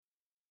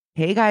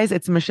Hey guys,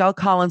 it's Michelle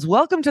Collins.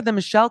 Welcome to the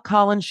Michelle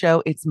Collins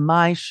Show. It's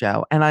my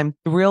show, and I'm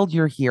thrilled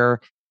you're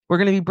here. We're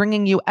going to be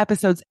bringing you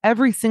episodes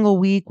every single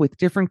week with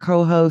different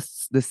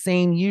co-hosts, the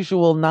same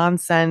usual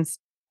nonsense,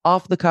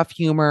 off-the-cuff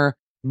humor,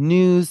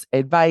 news,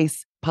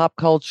 advice, pop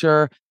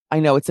culture. I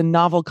know it's a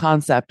novel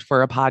concept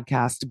for a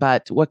podcast,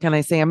 but what can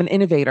I say? I'm an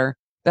innovator.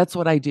 That's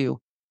what I do.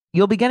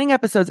 You'll be getting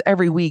episodes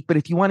every week, but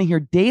if you want to hear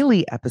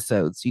daily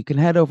episodes, you can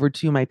head over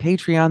to my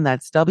Patreon.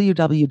 That's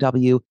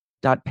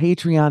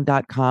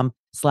www.patreon.com/Michcoll,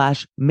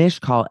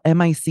 Michcoll.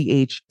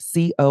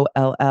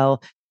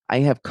 I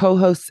have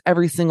co-hosts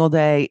every single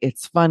day.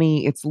 It's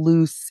funny, it's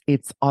loose,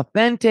 it's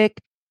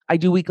authentic. I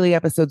do weekly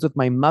episodes with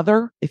my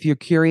mother. If you're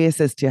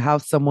curious as to how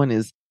someone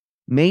is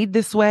made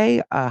this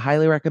way, I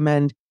highly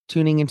recommend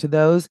tuning into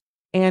those,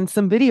 and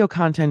some video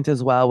content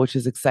as well, which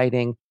is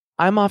exciting.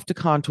 I'm off to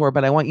Contour,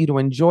 but I want you to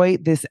enjoy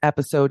this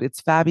episode.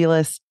 It's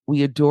fabulous.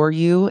 We adore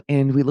you,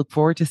 and we look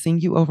forward to seeing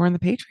you over on the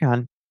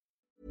Patreon.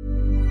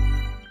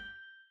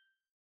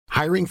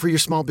 Hiring for your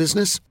small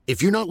business?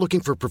 If you're not looking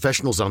for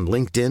professionals on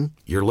LinkedIn,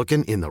 you're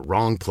looking in the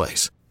wrong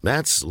place.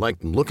 That's like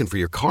looking for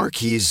your car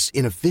keys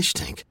in a fish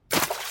tank.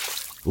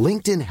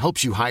 LinkedIn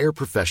helps you hire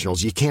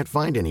professionals you can't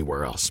find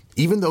anywhere else,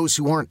 even those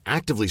who aren't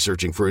actively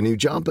searching for a new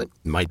job but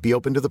might be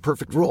open to the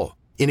perfect role.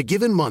 In a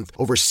given month,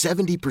 over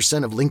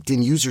 70% of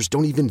LinkedIn users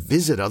don't even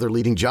visit other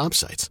leading job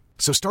sites.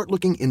 So start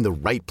looking in the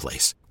right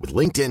place. With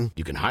LinkedIn,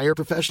 you can hire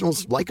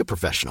professionals like a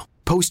professional.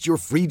 Post your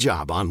free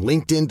job on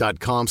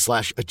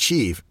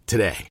linkedin.com/achieve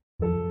today.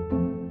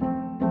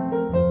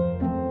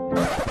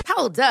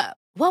 Hold up.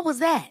 What was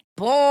that?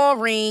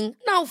 Boring.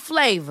 No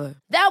flavor.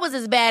 That was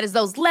as bad as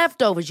those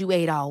leftovers you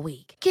ate all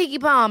week. Keke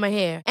Palmer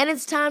here. And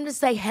it's time to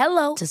say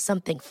hello to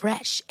something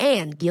fresh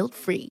and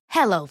guilt-free.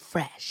 Hello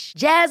Fresh.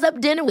 Jazz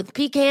up dinner with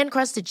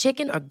pecan-crusted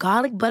chicken or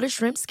garlic butter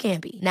shrimp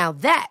scampi. Now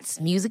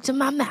that's music to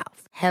my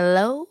mouth.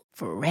 Hello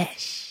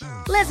Fresh.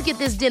 Let's get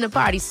this dinner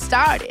party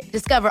started.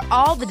 Discover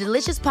all the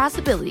delicious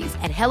possibilities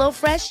at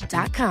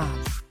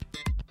hellofresh.com.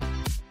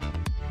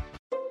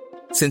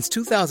 Since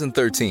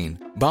 2013,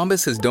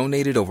 Bombas has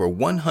donated over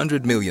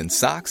 100 million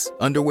socks,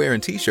 underwear,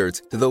 and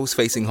T-shirts to those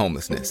facing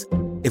homelessness.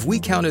 If we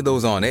counted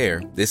those on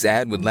air, this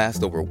ad would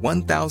last over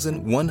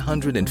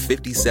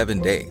 1,157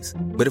 days.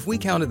 But if we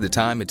counted the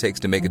time it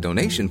takes to make a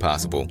donation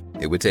possible,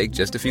 it would take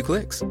just a few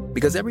clicks.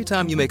 Because every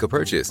time you make a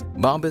purchase,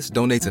 Bombas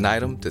donates an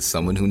item to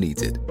someone who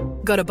needs it.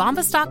 Go to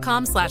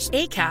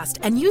bombas.com/ACAST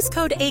and use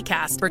code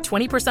ACAST for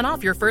 20%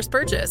 off your first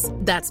purchase.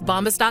 That's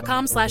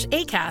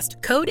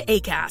bombas.com/ACAST, code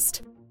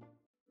ACAST.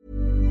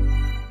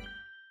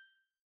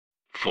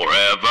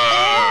 Forever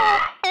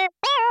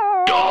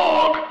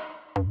Dog.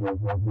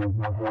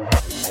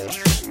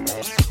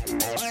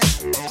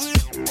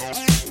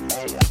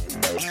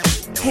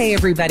 Hey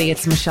everybody,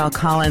 it's Michelle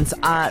Collins.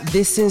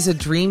 This is a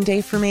dream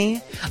day for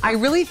me. I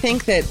really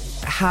think that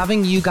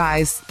having you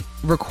guys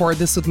record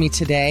this with me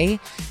today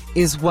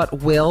is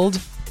what willed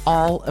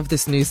all of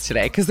this news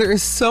today, because there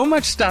is so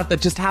much stuff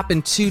that just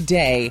happened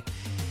today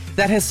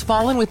that has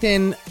fallen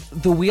within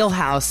the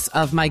wheelhouse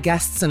of my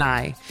guests and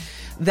I.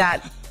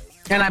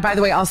 By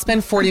the way, I'll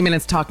spend 40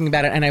 minutes talking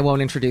about it and I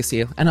won't introduce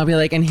you. And I'll be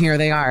like, and here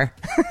they are.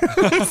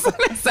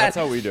 That's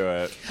how we do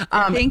it.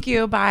 Thank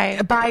you.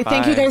 Bye. Bye.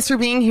 Thank you guys for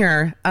being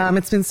here.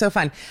 It's been so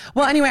fun.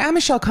 Well, anyway, I'm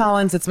Michelle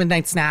Collins. It's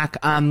Midnight Snack.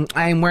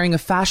 I'm wearing a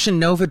Fashion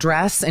Nova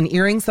dress and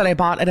earrings that I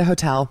bought at a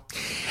hotel.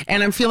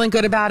 And I'm feeling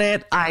good about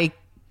it. I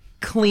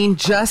cleaned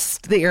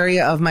just the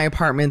area of my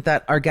apartment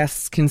that our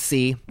guests can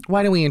see.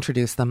 Why don't we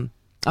introduce them?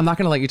 I'm not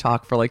going to let you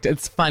talk for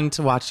it's fun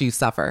to watch you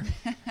suffer.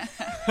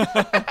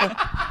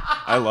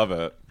 I love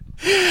it.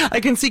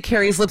 I can see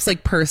Carrie's lips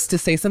pursed to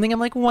say something. I'm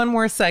like, one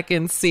more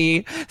second,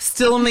 C.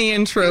 Still in the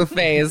intro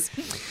phase.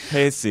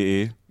 Hey,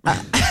 C.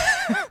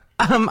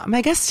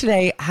 My guests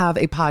today have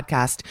a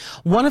podcast,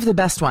 one of the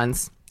best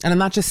ones. And I'm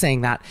not just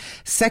saying that.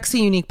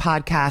 Sexy Unique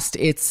podcast.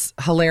 It's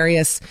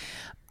hilarious.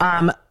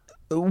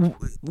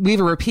 We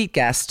have a repeat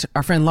guest,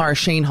 our friend Laura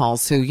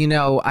Shainhalls,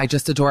 who, I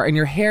just adore. And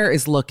your hair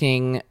is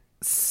looking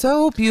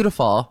so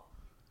beautiful.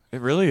 It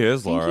really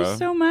is, Laura. Thank you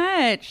so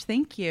much.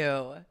 Thank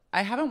you.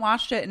 I haven't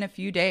watched it in a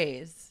few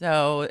days,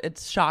 so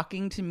it's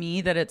shocking to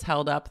me that it's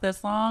held up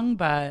this long,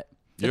 but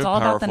it's all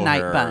about the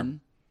night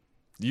bun.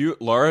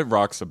 Laura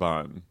rocks a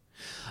bun.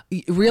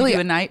 Really? I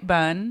do a night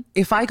bun.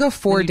 If I go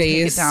 4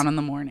 days... take it down in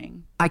the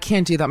morning. I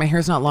can't do that. My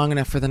hair's not long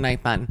enough for the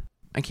night bun.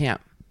 I can't.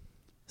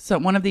 So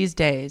one of these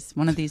days,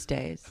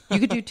 you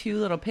could do 2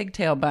 little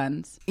pigtail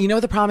buns. You know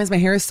what the problem is? My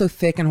hair is so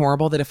thick and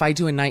horrible that if I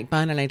do a night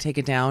bun and I take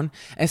it down,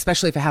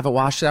 especially if I haven't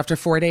washed it after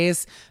 4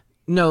 days,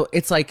 no,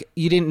 it's like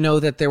you didn't know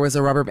that there was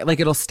a rubber band.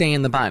 It'll stay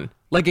in the bun.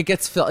 It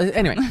gets filled.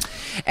 Anyway.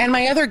 And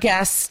my other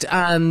guest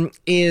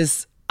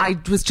is, I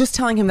was just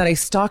telling him that I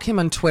stalk him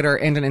on Twitter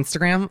and on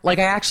Instagram. I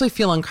actually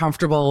feel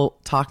uncomfortable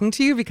talking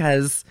to you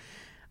because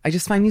I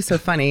just find you so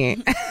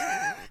funny.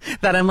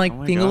 That I'm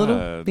being a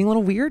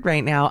little weird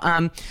right now.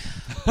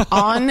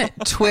 On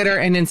Twitter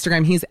and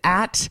Instagram, he's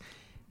at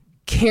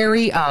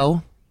Carrie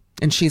O,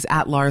 and she's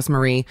at Lars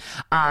Marie.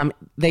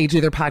 They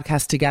do their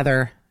podcast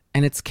together,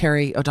 and it's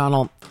Carrie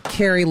O'Donnell.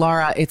 Carrie,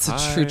 Laura, it's a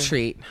true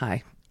treat.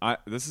 Hi.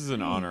 This is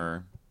an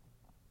honor.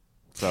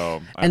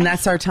 So, and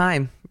that's our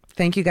time.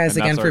 Thank you guys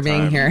And again that's for our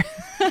being time. here.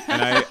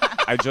 And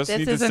I just This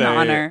need to is an say,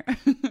 honor.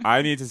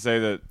 I need to say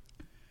that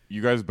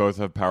you guys both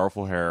have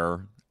powerful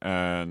hair,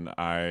 and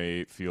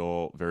I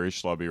feel very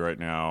schlubby right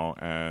now.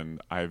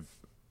 And I've,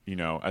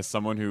 as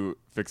someone who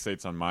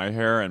fixates on my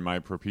hair and my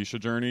Propecia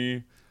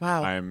journey,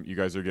 Wow. you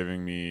guys are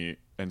giving me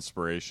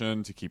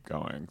inspiration to keep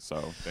going. So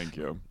thank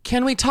you.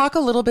 Can we talk a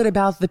little bit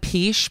about the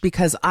Piche?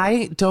 Because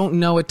I don't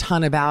know a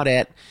ton about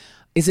it.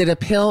 Is it a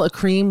pill, a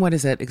cream? What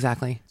is it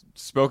exactly?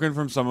 Spoken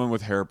from someone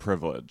with hair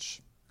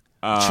privilege.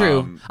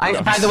 True. By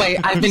the way,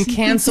 I've been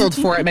canceled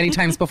for it many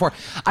times before.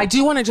 I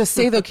do want to just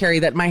say, though, Carrie,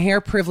 that my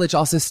hair privilege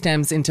also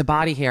stems into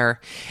body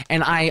hair.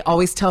 And I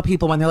always tell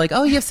people when they're like,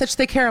 oh, you have such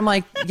thick hair. I'm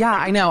like, yeah,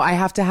 I know. I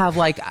have to have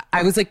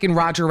I was like in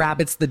Roger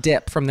Rabbit's The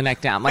Dip from the neck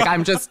down. Like,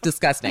 I'm just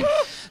disgusting.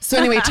 So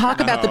anyway, talk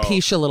about the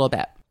Piche a little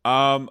bit.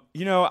 I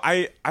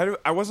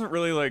wasn't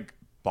really like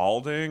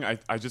balding.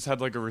 I just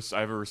had I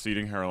have a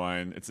receding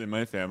hairline. It's in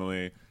my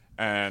family.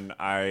 And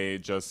I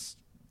just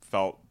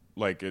felt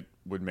like it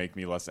would make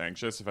me less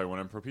anxious if I went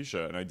on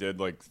Propecia, and I did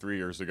 3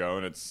 years ago,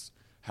 and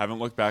haven't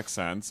looked back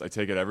since. I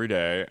take it every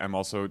day. I'm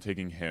also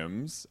taking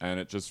Hims, and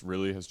it just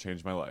really has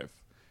changed my life.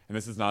 And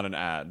this is not an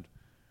ad.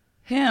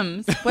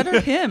 Hims? What are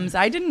Hims?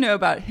 I didn't know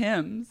about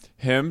Hims.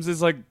 Hims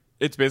is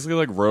it's basically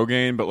like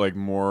Rogaine, but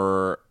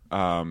more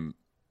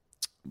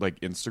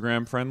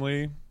Instagram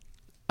friendly.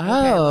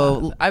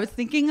 Oh, I was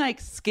thinking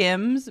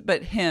Skims,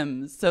 but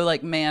Hims. So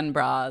man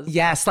bras.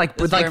 yes, That's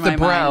the where my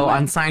bro mind on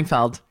went.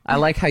 Seinfeld. I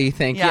like how you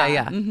think.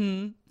 Yeah.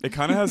 Mm-hmm. It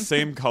kind of has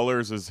same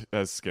colors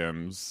as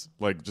Skims,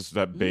 just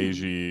that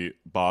beigey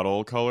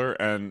bottle color,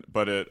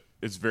 but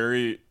it's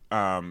very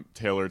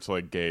tailored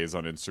to gays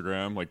on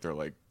Instagram.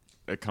 They're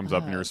it comes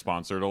up and you're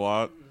sponsored a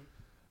lot.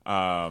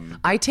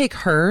 I take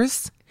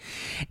hers.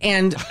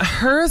 And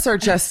hers are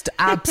just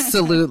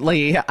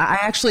absolutely,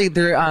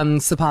 they're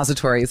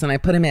suppositories, and I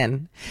put them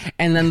in.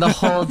 And then the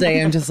whole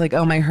day I'm just like,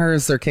 oh, my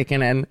hers are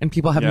kicking in. And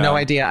people have no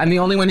idea. I'm the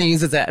only one who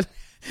uses it.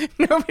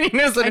 Nobody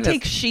knows what I it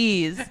take is.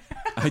 She's.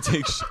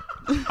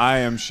 I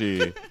am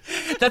she.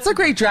 That's a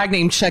great drag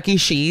name, Chucky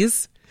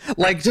She's. I a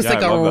love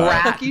that.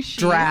 rat Chucky She's.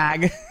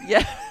 drag.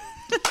 Yeah.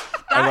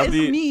 I love That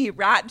is me,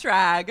 rat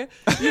drag.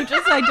 You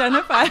just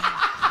identify.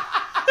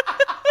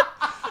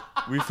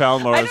 We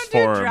found I Laura's don't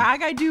form. do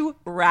drag, I do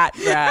rat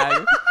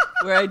drag,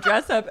 where I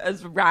dress up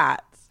as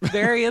rats,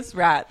 various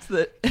rats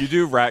that. You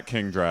do Rat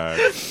King drag.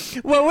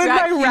 What would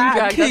Rat my King rat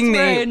drag. king That's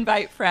where I name?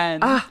 invite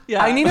friends.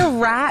 Yeah. I need a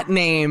rat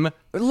name.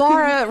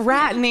 Laura,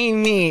 rat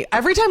name me.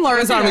 Every time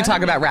Laura's on, we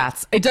talk about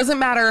rats. It doesn't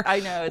matter. I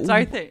know, it's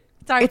our thing.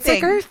 It's our It's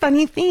thing. our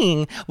funny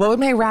thing. What would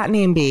my rat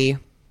name be?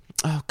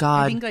 Oh,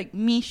 God. I think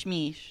Mish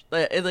Mish.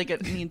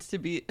 It needs to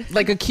be.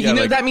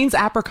 That means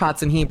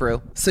apricots in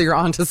Hebrew. So you're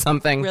onto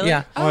something. Really?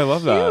 Yeah. Oh, I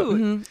love that.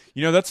 Cute.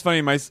 Mm-hmm. That's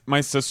funny.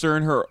 My sister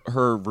and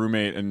her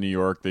roommate in New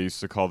York, they used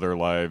to call their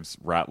lives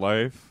Rat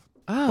Life.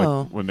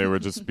 Oh. When they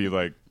would just be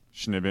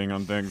schnibbing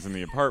on things in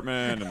the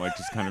apartment and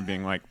just kind of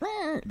being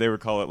they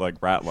would call it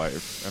Rat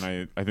Life.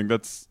 And I think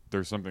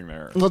there's something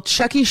there. Well,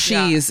 Chucky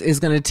She's is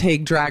going to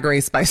take Drag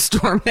Race by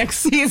storm next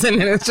season.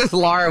 And it's just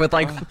Laura with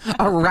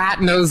a rat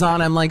nose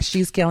on. I'm like,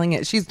 she's killing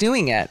it. She's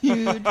doing it.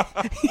 Huge,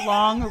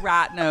 long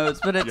rat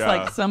nose, but it's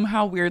Yeah.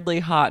 somehow weirdly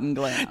hot and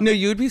glam. No,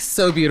 you would be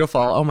so beautiful.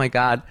 Oh, my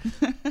God.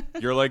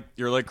 You're like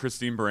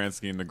Christine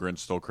Baranski in The Grinch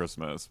Stole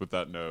Christmas with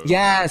that nose.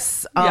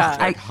 Yes. Oh,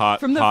 Yeah.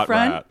 Hot, From the hot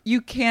front, rat. you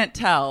can't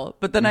tell,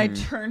 but then I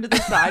turn to the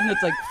side and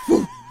it's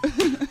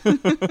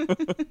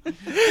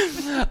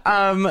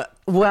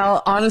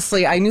Well,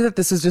 honestly, I knew that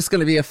this was just going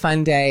to be a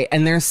fun day,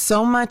 and there's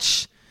so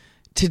much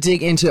to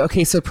dig into.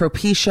 Okay, so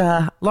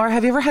Propecia. Laura,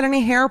 have you ever had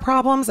any hair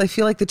problems? I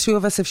feel like the two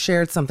of us have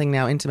shared something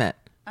now intimate.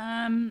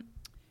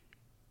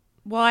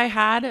 Well, I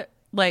had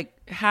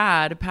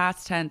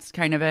past tense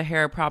kind of a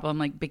hair problem,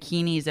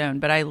 bikini zone,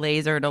 but I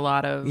lasered a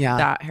lot of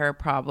that hair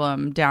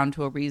problem down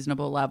to a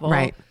reasonable level.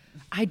 Right.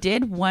 I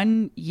did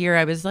 1 year.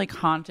 I was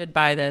haunted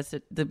by this.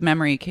 The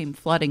memory came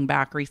flooding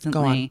back recently.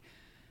 Go on.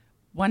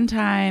 One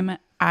time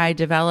I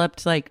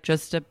developed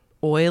just a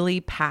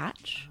oily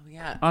patch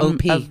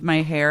OP. of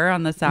my hair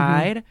on the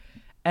side.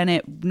 And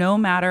it, no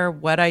matter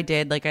what I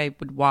did, I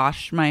would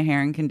wash my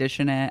hair and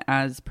condition it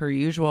as per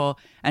usual,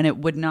 and it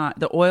would not,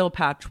 the oil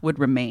patch would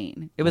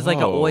remain. It was like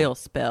an Oh. oil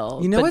spill.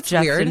 You know but what's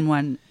just weird? in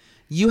one.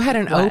 You had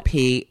an What?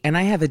 OP and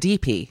I have a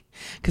DP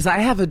because I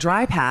have a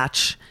dry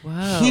patch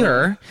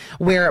here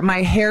where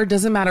my hair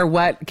doesn't matter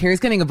what. Carrie's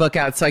getting a book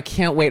out, so I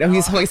can't wait. Oh,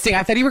 he's hoisting.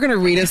 I thought you were going to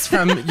read us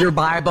from your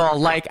Bible.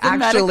 The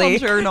medical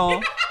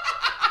journal.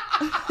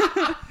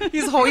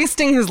 He's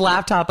hoisting his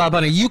laptop up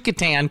on a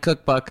Yucatan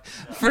cookbook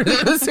for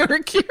those who are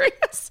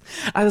curious.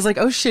 I was like,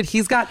 oh shit,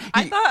 he's got.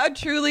 I thought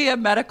truly a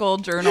medical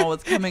journal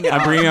was coming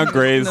out. I'm bringing out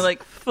Grey's, And they're,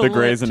 the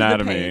Grey's flip to the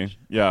Anatomy. page.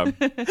 Yeah.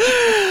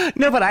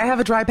 No, but I have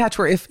a dry patch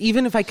where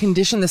even if I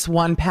condition this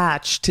one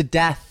patch to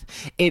death,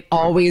 it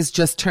always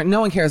just turns.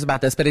 No one cares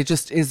about this, but it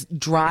just is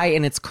dry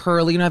and it's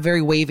curly. I have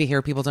very wavy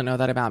hair. People don't know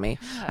that about me.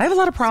 I have a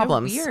lot of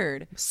problems.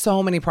 weird.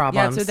 So many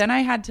problems. Yeah, so then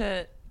I had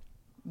to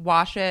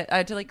wash it. I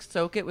had to like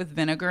soak it with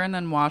vinegar and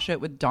then wash it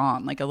with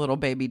Dawn, like a little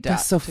baby duck,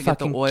 That's so to get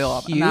the fucking oil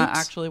off. cute. And that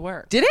actually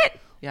worked. Did it?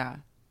 Yeah.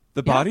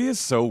 The body is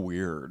so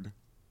weird.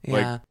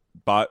 Yeah.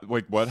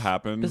 Like what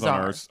happens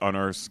Bizarre. on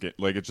our skin?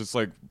 Like it's just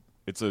like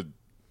it's a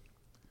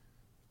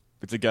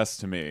guess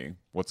to me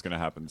what's going to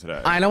happen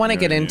today. I don't want to You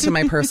know get what I mean? into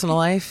my personal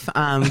life,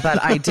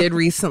 but I did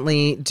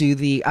recently do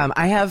the.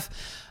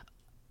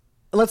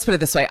 Let's put it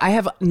this way: I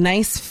have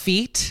nice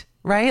feet,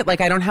 right? Like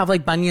I don't have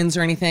like bunions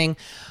or anything,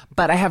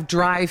 but I have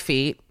dry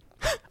feet.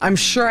 I'm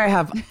sure I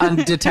have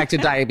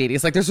undetected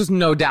diabetes. Like there's just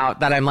no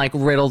doubt that I'm like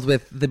riddled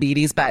with the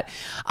beaties. But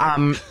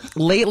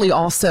lately,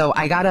 also,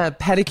 I got a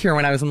pedicure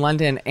when I was in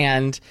London,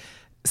 and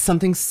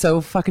something so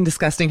fucking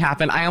disgusting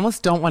happened. I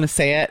almost don't want to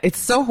say it. It's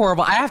so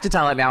horrible. I have to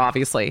tell it now,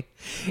 obviously.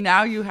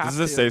 Now you have This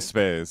to. is a safe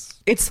space.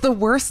 It's the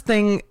worst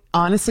thing,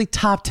 honestly,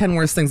 top 10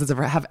 worst things that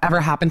have ever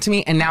happened to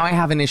me. And now I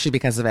have an issue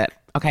because of it.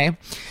 Okay.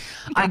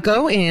 I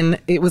go in,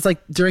 it was like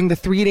during the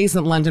 3 days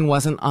that London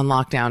wasn't on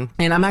lockdown.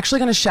 And I'm actually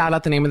going to shout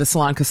out the name of the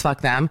salon because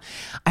fuck them.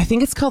 I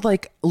think it's called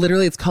like,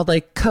 literally it's called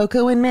like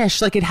Coco and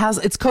Mish. Like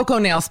it's Coco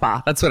Nail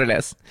Spa. That's what it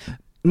is.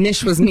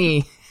 Mish was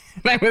me.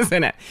 I was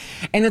in it.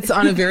 And it's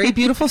on a very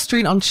beautiful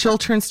street on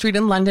Chiltern Street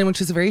in London, which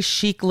is a very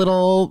chic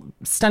little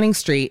stunning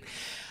street.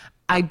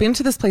 I'd been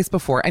to this place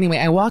before. Anyway,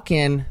 I walk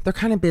in, they're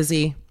kind of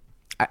busy.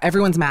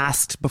 Everyone's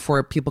masked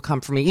before people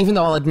come for me, even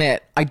though I'll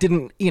admit I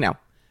didn't,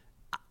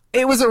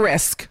 it was a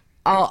risk.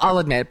 I'll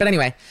admit. But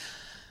anyway,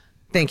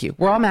 thank you.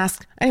 We're all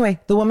masked. Anyway,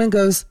 the woman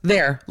goes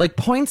there, like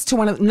points to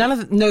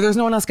there's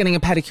no one else getting a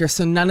pedicure.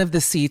 So none of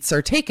the seats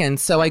are taken.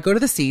 So I go to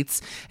the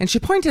seats and she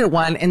pointed at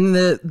one and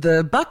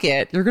the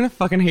bucket, you're going to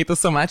fucking hate this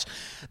so much.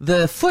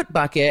 The foot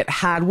bucket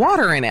had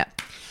water in it.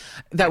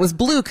 That was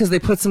blue because they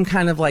put some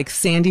kind of like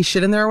sandy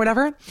shit in there or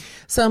whatever.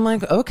 So I'm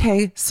like,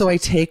 okay. So I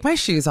take my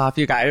shoes off,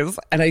 you guys,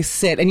 and I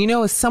sit. And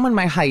as someone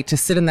my height to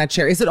sit in that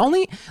chair, is it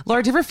only,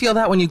 Laura, do you ever feel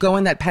that when you go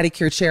in that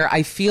pedicure chair?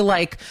 I feel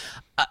like,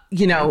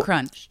 I'm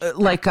crunched.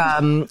 Like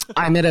I'm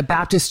at a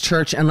Baptist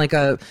church and like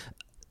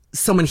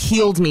someone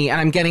healed me and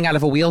I'm getting out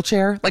of a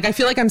wheelchair. Like I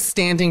feel like I'm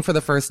standing for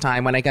the first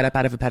time when I get up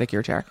out of a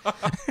pedicure chair.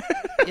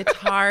 It's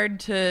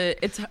hard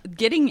it's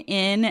getting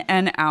in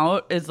and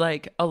out is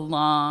like a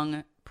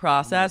long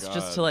process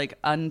just to like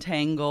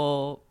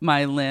untangle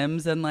my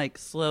limbs and like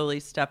slowly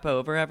step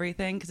over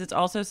everything because it's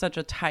also such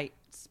a tight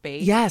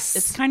space. Yes.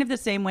 It's kind of the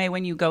same way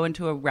when you go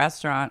into a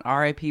restaurant,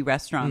 RIP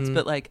restaurants,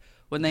 but like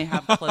when they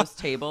have close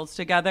tables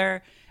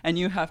together and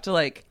you have to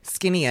like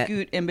skinny it,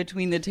 scoot in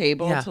between the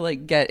table Yeah. to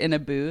like get in a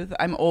booth.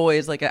 I'm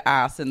always like an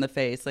ass in the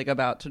face, like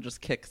about to just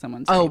kick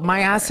someone's Oh, table my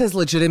over. ass has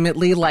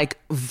legitimately like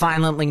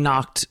violently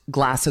knocked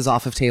glasses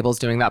off of tables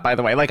doing that, by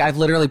the way. Like I've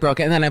literally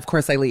broken, and then of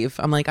course I leave.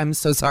 I'm like, I'm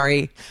so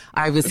sorry.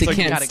 I obviously like-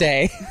 can't Gotta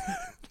stay.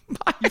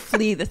 You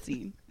flee the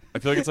scene. I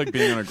feel like it's like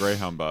being on a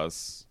Greyhound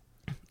bus.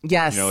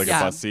 Yes. Like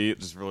Yeah. a bus seat,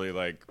 just really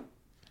like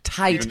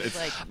Tight. it's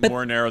Like-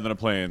 more narrow than a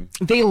plane.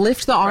 They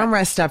lift the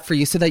armrest up for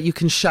you so that you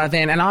can shove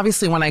in. And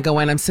obviously when I go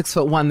in, I'm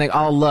 6'1". They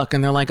all look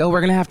and they're like, oh, we're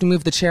going to have to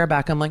move the chair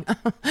back. I'm like,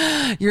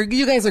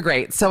 you guys are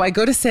great. So I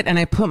go to sit and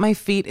I put my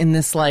feet in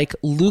this like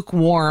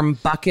lukewarm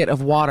bucket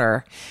of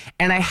water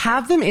and I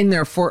have them in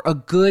there for a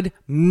good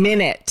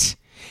minute.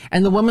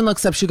 And the woman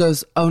looks up, she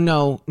goes, oh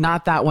no,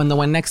 not that one, the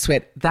one next to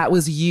it. That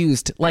was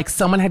used. Like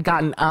someone had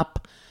gotten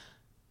up.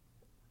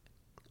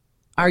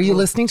 Are you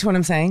listening to what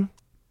I'm saying?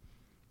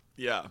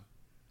 Yeah.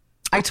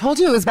 I told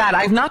you it was bad.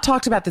 I've not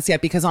talked about this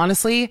yet because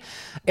honestly,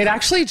 it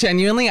actually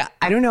genuinely,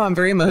 I don't know, I'm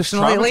very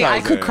emotional lately.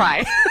 I could Traumatizing.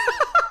 cry.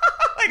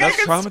 That's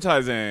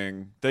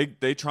traumatizing. They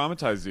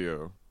traumatize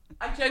you.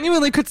 I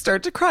genuinely could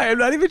start to cry. I'm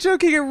not even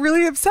joking. It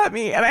really upset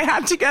me and I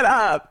had to get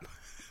up.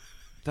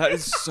 That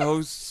is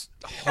so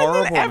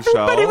horrible, And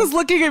everybody Michelle. was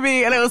looking at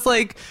me and I was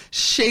like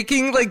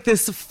shaking like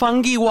this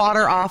fungy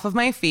water off of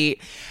my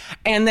feet.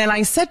 And then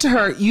I said to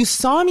her, you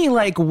saw me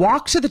like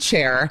walk to the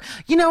chair.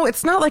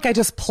 It's not like I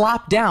just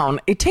plop down.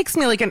 It takes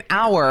me like an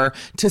hour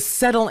to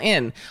settle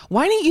in.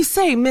 Why didn't you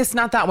say, miss,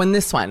 not that one,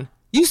 this one?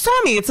 You saw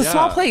me. It's a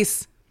small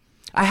place.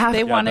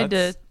 They wanted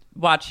that's- to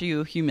watch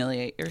you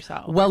humiliate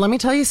yourself. Well, let me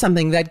tell you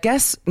something. That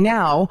guess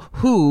now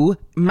who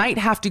might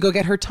have to go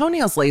get her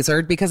toenails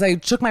lasered because I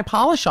took my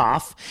polish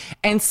off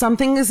and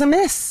something is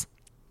amiss.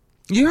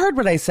 You heard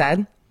what I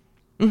said.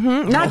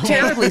 Not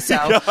terribly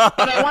so, but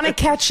I want to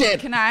catch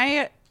it. Can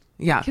I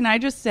Yeah.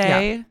 just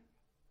say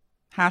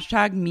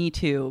hashtag me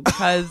too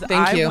because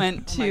Thank I you.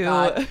 went Oh my to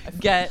God.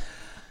 get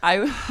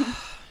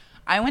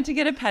I went to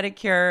get a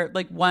pedicure,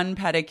 like one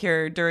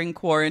pedicure during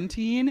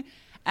quarantine.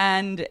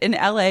 And in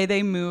LA,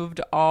 they moved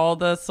all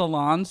the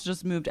salons,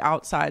 just moved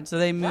outside. So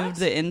they moved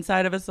the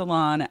inside of a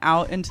salon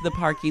out into the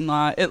parking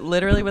lot. It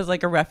literally was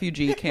like a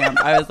refugee camp.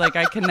 I was like,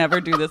 I can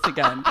never do this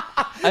again.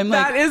 I'm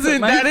like,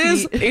 That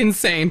is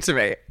insane to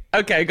me.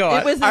 Okay, go on.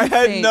 It was I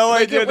had insane. no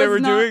Like, idea it they was were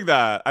not- doing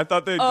that. I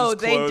thought they Oh, just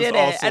they closed did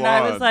all it. And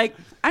I was salons. like,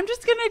 I'm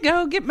just going to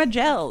go get my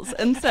gels.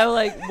 And so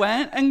like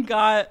went and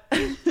got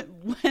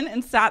went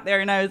and sat there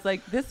and I was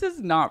like, this is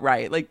not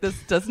right. Like, this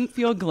doesn't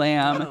feel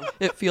glam.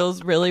 It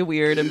feels really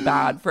weird and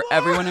bad for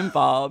everyone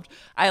involved.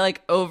 I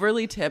like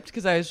overly tipped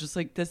because I was just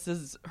like, this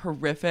is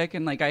horrific.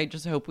 And like, I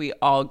just hope we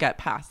all get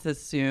past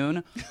this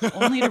soon.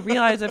 Only to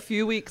realize a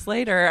few weeks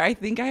later, I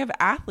think I have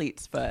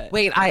athlete's foot.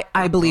 Wait,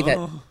 I believe it.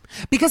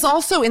 Because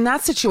also in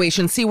that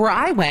situation, see where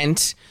I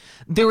went,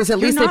 there was at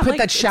least they put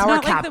that shower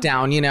cap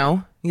down, you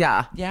know?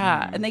 Yeah.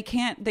 Yeah. And they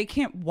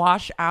can't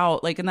wash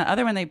out. Like in the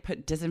other one, they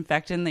put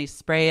disinfectant, they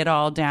spray it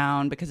all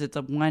down because it's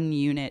a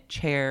 1-unit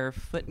chair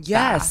foot bath.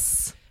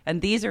 Yes.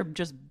 And these are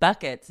just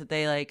buckets that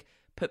they like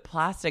put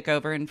plastic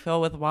over and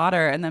fill with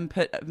water and then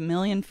put 1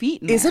 million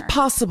feet in Is there. it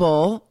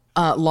possible,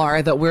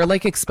 Laura, that we're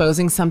like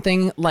exposing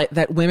something like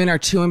that women are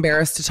too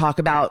embarrassed to talk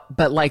about,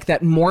 but like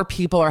that more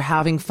people are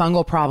having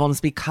fungal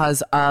problems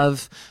because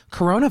of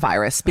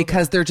coronavirus,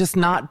 because they're just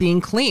not being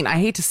clean? I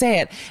hate to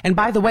say it. And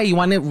by the way, you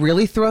want to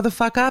really throw the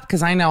fuck up?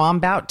 Because I know I'm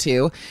about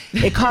to.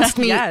 It cost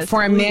me Yes,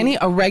 for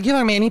a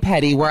regular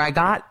mani-pedi where I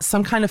got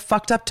some kind of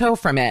fucked up toe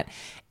from it,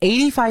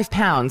 85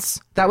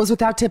 pounds. That was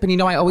without tip. And you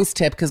know, I always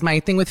tip because my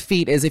thing with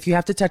feet is if you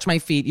have to touch my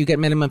feet, you get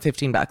minimum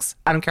 $15.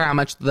 I don't care how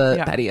much the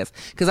pedi is,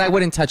 because I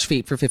wouldn't touch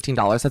feet for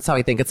 $15. That's how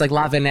I think. It's like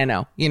La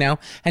Veneno, you know?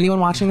 Anyone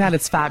watching that?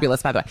 It's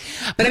fabulous, by the way.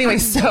 But anyway,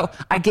 so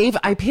I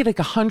paid like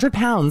 100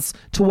 pounds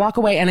to walk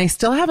away, and I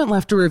still haven't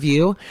left a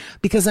review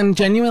because I'm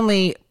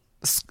genuinely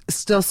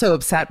still so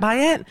upset by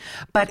it.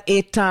 But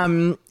it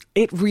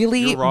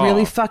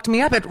really fucked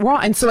me up.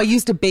 And so I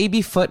used a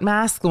baby foot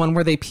mask, the one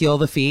where they peel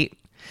the feet.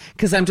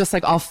 Because I'm just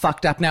like all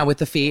fucked up now with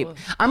the feet.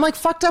 I'm like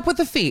fucked up with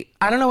the feet.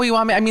 I don't know what you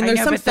want me. I mean,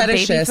 there's some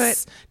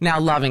fetishists now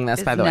loving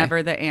this, by the way.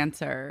 Never the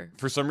answer.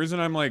 For some reason,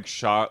 I'm like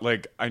shocked.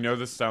 Like, I know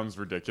this sounds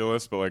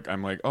ridiculous, but like,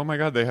 I'm like, oh my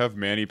God, they have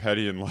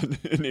mani-pedi in London,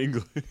 in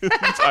England.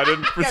 I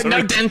didn't, for some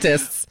reason,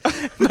 dentists,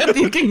 but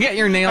you can get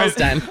your nails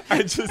done.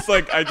 I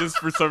just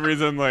for some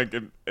reason, like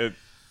it,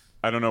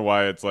 I don't know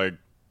why it's like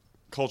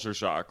culture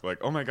shock. Like,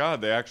 oh my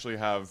God, they actually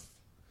have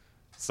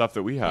stuff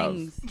that we have.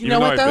 You know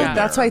what though?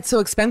 That's why it's so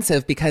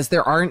expensive, because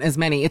there aren't as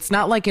many. It's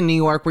not like in New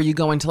York where you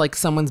go into like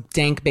someone's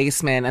dank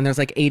basement and there's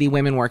like 80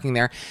 women working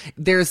there.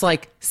 There's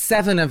like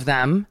 7 of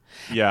them.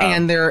 Yeah.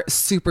 And they're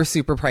super,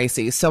 super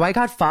pricey. So I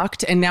got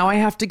fucked, and now I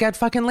have to get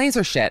fucking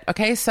laser shit.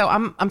 Okay. So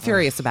I'm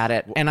furious about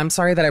it. And I'm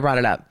sorry that I brought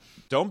it up.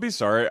 Don't be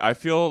sorry. I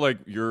feel like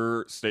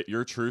your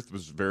truth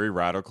was very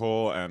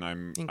radical, and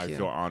I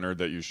feel honored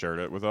that you shared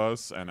it with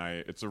us. And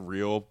it's a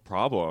real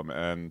problem.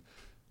 And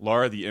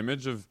Laura, the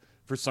image of,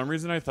 for some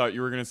reason, I thought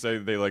you were going to say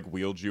they like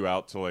wheeled you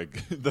out to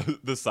like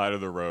the side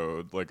of the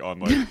road, like on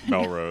like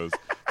Melrose.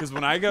 Because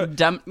when I go,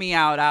 dumped me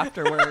out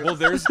afterwards. Well,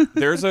 there's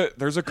a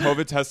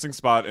COVID testing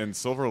spot in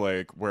Silver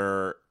Lake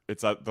where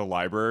it's at the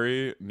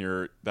library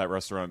near that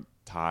restaurant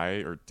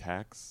Thai or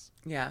Tex.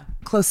 Yeah,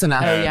 close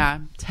enough. Oh yeah,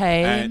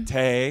 Tay.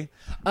 Tay.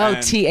 Oh,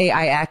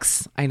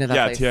 Taix. I know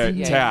that place.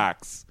 Yeah,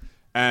 Tax.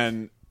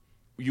 And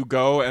you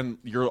go and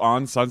you're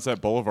on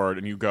Sunset Boulevard,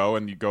 and you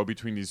go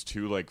between these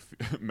two like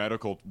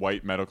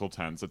white medical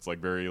tents. It's like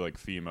very like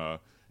FEMA,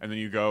 and then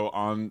you go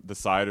on the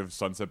side of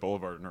Sunset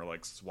Boulevard and are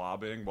like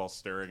swabbing while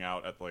staring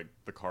out at like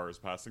the cars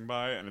passing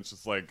by, and it's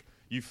just like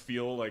you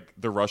feel like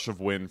the rush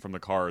of wind from the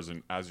cars,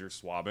 and as you're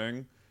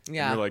swabbing,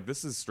 you're like,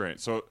 this is strange.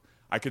 So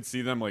I could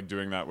see them like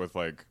doing that with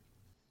like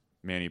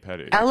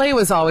mani-pedi. LA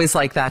was always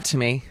like that to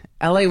me.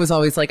 LA was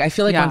always like, I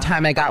feel like one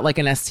time I got like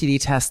an STD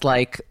test,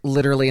 like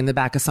literally in the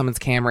back of someone's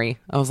Camry.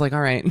 I was like,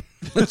 all right,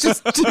 let's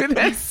just do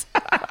this.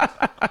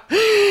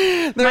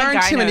 There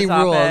aren't too many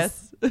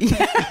rules.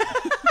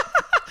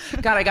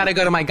 God, I got to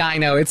go to my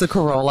gyno. It's a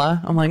Corolla.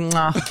 I'm like,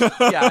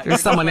 there's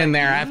someone in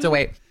there. I have to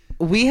wait.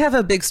 We have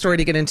a big story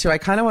to get into. I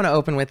kind of want to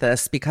open with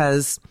this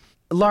because,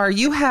 Laura,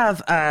 you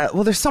have,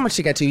 there's so much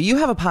to get to. You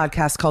have a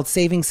podcast called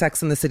Saving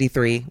Sex and the City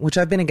 3, which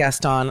I've been a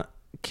guest on.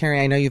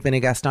 Carrie, I know you've been a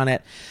guest on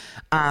it.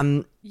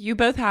 You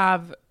both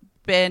have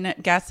been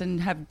guests and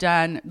have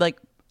done like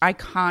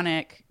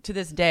iconic to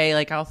this day.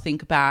 Like I'll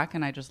think back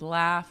and I just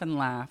laugh and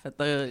laugh at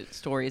the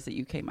stories that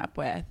you came up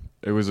with.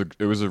 It was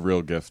a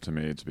real gift to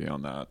me to be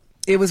on that.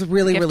 It was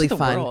really, really to the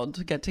fun. World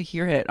to get to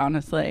hear it,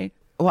 honestly.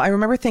 Well, I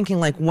remember thinking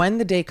like when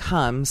the day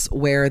comes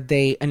where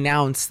they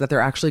announce that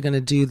they're actually going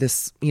to do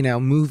this,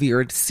 movie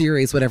or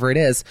series, whatever it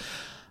is,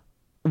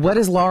 what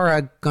is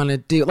Laura going to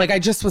do? Like, I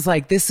just was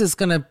like, this is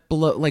going to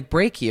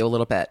break you a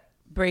little bit.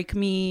 Break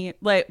me.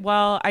 Like,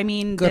 well, I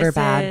mean, good or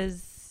bad?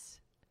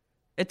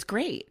 It's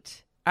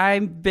great.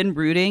 I've been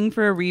rooting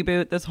for a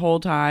reboot this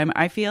whole time.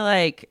 I feel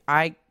like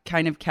I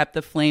kind of kept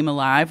the flame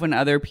alive when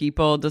other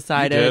people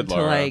decided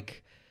to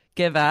like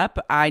give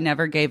up. I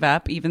never gave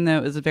up, even though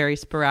it was a very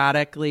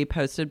sporadically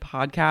posted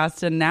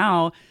podcast. And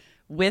now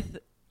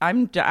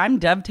I'm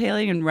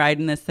dovetailing and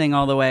riding this thing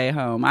all the way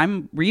home.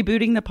 I'm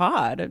rebooting the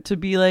pod to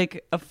be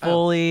like a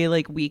fully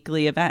like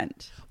weekly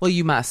event. Well,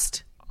 you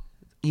must.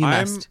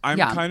 I'm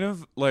kind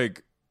of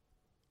like,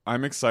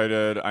 I'm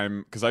excited.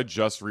 Because I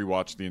just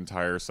rewatched the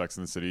entire Sex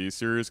and the City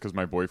series because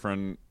my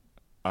boyfriend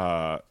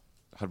had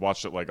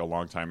watched it like a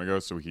long time ago,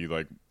 so he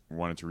like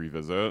wanted to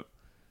revisit.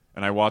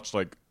 And I watched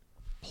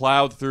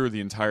plowed through the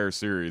entire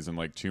series in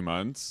like 2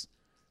 months.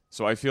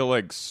 So I feel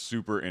like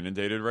super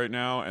inundated right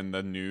now, and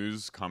the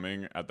news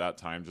coming at that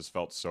time just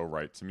felt so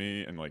right to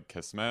me, and like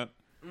kismet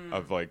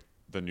of like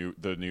the new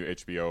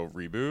HBO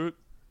reboot,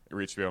 or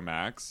HBO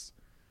Max.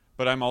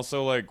 But I'm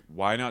also like,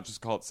 why not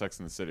just call it Sex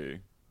and the City?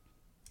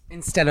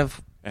 Instead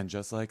of... And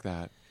just like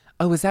that.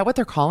 Oh, is that what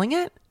they're calling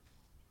it?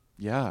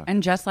 Yeah.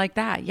 And just like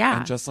that, yeah.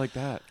 And just like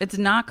that. It's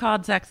not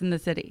called Sex in the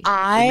City.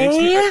 Are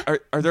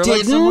there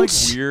like some like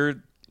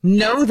weird...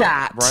 know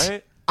that.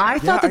 Right? I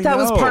thought that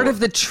was part of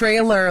the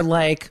trailer,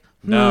 like...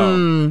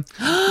 No.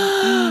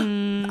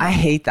 I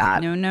hate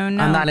that. No. I'm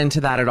not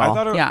into that at all.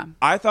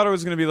 I thought it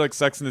was going to be like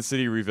Sex and the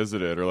City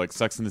Revisited, or like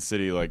Sex and the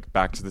City, like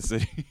Back to the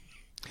City.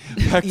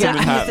 Back to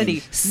Manhattan. City.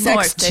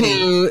 Sex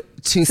too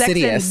Sex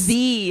Sidious. in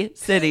the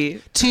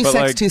City. Too But,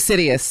 sex like- too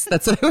Sidious.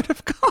 That's what I would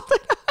have called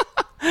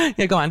it.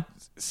 Yeah, go on.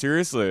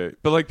 Seriously.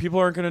 But like people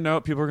aren't going to know.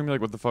 People are going to be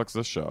like, what the fuck's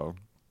this show?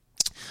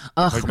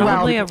 Ugh,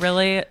 Probably well, a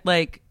really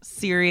like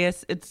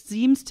serious. It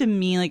seems to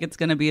me like it's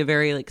going to be a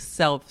very like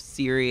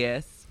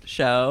self-serious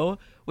show,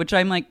 which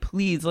I'm like,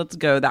 please, let's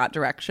go that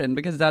direction,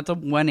 because that's a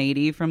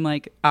 180 from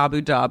like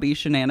Abu Dhabi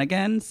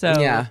shenanigans. So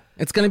yeah,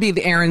 it's going to be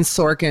the Aaron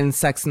Sorkin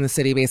Sex in the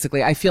City,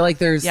 basically. I feel like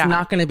there's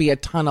not going to be a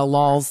ton of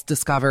lulls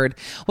discovered.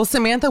 Well,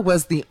 Samantha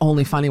was the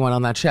only funny one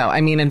on that show.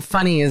 I mean, and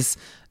funny is,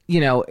 you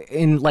know,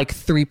 in like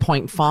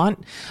 3-point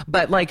font,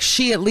 but like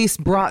she at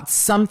least brought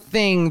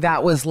something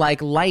that was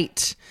like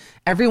light.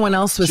 Everyone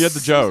else was... She had the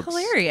jokes.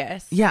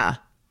 hilarious. Yeah.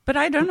 But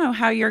I don't know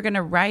how you're going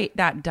to write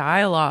that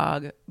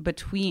dialogue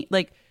between,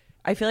 like,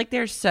 I feel like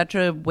there's such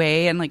a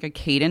way and like a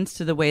cadence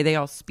to the way they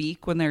all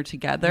speak when they're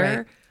together,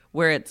 Right.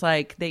 where it's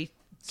like they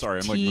Sorry,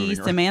 I'm like tee moving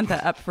around.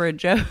 Samantha up for a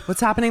joke. What's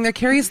happening there?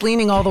 Carrie's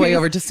leaning all the way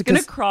over just Gonna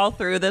because crawl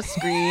through the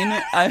screen.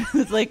 I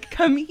was like,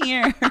 "Come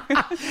here."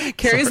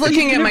 Carrie's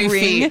looking He's at gonna my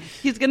feet.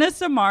 He's gonna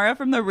Samara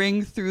from the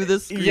Ring through the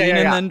screen, Yeah.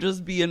 and then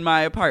just be in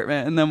my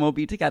apartment, and then we'll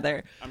be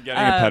together. I'm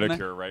getting a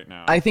pedicure right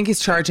now. I think he's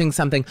charging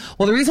something.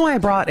 Well, the reason why I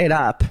brought it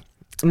up,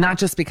 not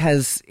just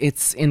because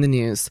it's in the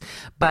news,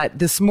 but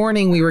this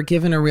morning we were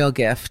given a real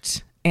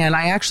gift, and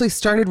I actually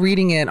started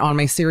reading it on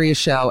my Sirius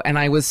show, and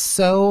I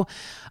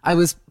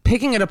was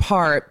picking it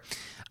apart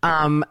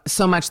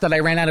so much that I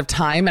ran out of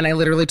time, and I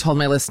literally told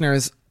my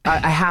listeners,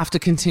 I have to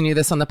continue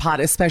this on the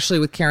pod, especially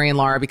with Carrie and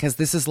Laura, because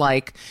this is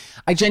like,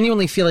 I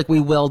genuinely feel like we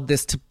willed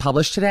this to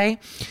publish today.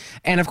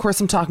 And of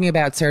course, I'm talking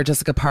about Sarah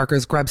Jessica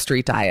Parker's Grub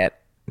Street diet.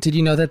 Did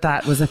you know that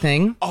that was a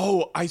thing?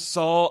 Oh, I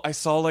saw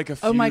like a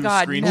few my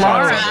God,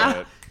 screenshots of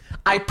it.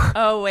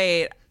 Oh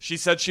wait, She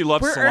said she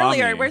loves we're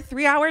salami. earlier. We're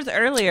 3 hours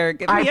earlier.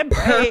 Give me I a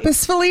break.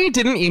 purposefully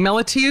didn't email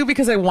it to you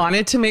because I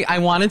wanted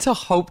to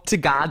hope to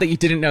God that you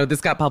didn't know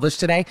this got published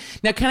today.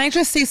 Now, can I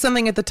just say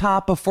something at the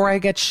top before I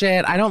get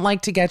shit? I don't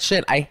like to get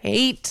shit. I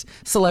hate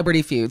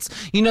celebrity feuds.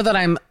 You know that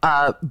I'm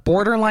a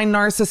borderline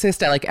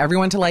narcissist. I like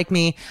everyone to like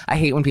me. I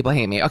hate when people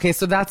hate me. Okay,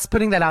 so that's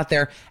putting that out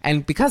there.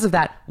 And because of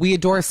that, we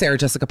adore Sarah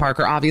Jessica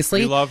Parker,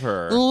 obviously. We love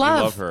her. We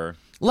love her.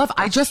 Love.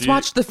 I just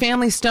watched The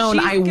Family Stone.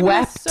 She's I given us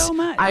wept so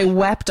much. I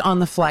wept on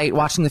the flight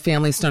watching The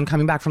Family Stone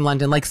coming back from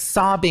London, like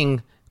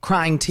sobbing,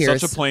 crying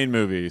tears. Such a plain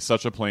movie.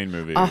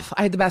 Oh,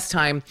 I had the best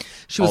time.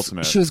 She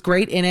Ultimate. was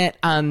great in it.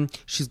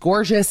 She's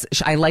gorgeous.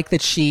 I like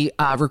that she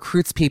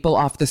recruits people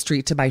off the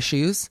street to buy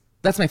shoes.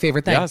 That's my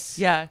favorite thing. Yes.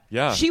 Yeah.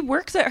 Yeah. She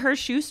works at her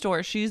shoe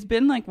store. She's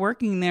been like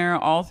working there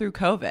all through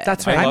COVID.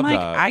 That's right. I I'm love like,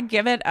 that. I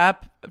give it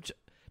up.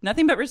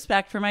 Nothing but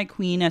respect for my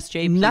queen,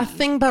 SJP.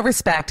 Nothing but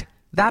respect.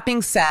 That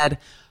being said,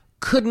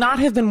 could not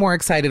have been more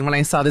excited when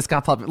I saw this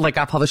got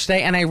published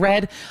today. And I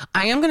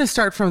am going to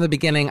start from the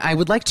beginning. I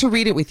would like to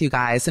read it with you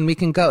guys, and we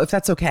can go, if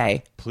that's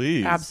okay.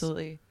 Please.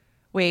 Absolutely.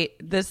 Wait,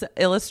 this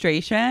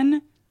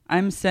illustration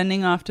I'm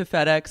sending off to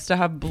FedEx to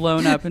have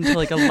blown up into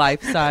like a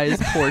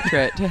life-size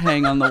portrait to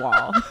hang on the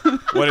wall.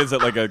 What is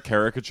it, like a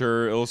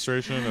caricature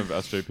illustration of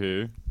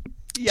SJP?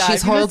 Yeah,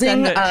 She's I'm gonna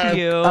holding send it to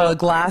you a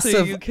glass so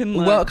of, you can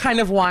look. what kind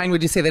of wine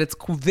would you say that it's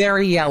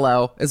very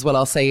yellow is what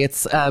I'll say.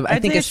 It's, I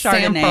think say a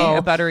Chardonnay, sample.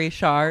 a buttery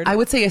shard. I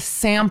would say a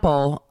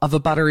sample of a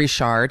buttery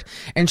shard,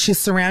 and she's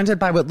surrounded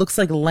by what looks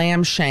like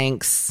lamb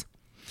shanks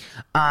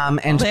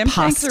and Lamb pasta.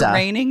 shanks are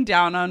raining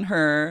down on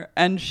her,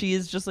 and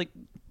she's just like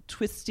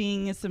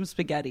twisting some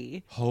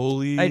spaghetti.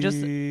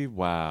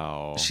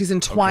 Wow. She's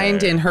entwined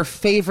Okay. in her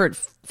favorite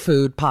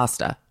food,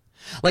 pasta.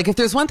 Like, if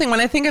there's one thing, when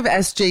I think of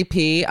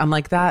SJP, I'm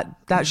like, that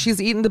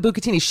she's eating the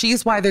bucatini.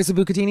 She's why there's a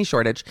bucatini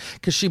shortage,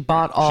 because she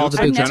bought all looks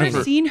the like bucatini. I've never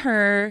Jennifer- seen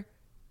her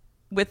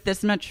with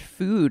this much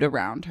food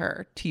around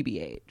her,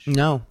 TBH.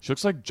 No. She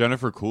looks like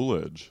Jennifer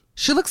Coolidge.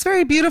 She looks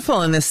very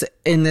beautiful in this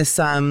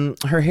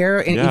her hair,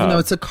 and Yeah. even though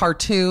it's a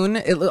cartoon,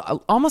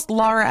 almost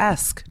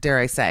Laura-esque, dare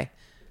I say.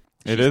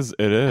 It is.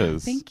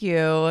 Thank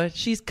you.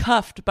 She's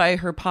cuffed by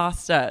her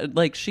pasta.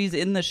 Like, she's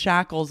in the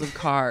shackles of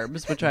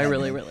carbs, which I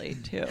really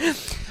relate to.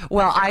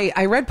 Well,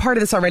 I read part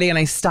of this already and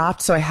I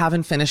stopped, so I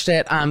haven't finished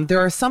it. There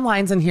are some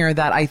lines in here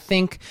that I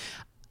think,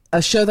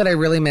 a show that I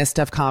really missed,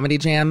 Def Comedy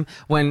Jam,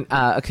 when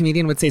a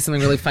comedian would say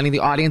something really funny, the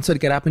audience would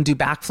get up and do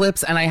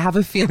backflips, and I have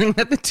a feeling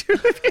that the two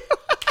of you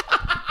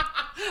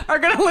are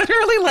going to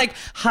literally like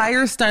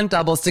hire stunt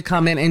doubles to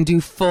come in and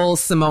do full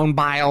Simone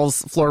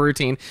Biles floor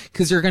routine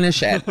because you're going to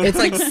shit. It's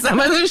like some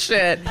of the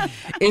shit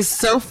is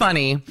so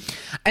funny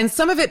and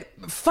some of it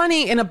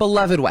funny in a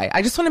beloved way.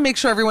 I just want to make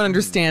sure everyone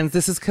understands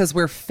this is because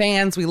we're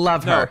fans. We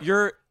love her.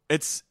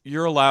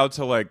 You're allowed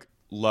to like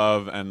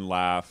love and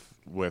laugh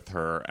with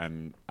her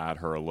and at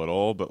her a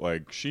little, but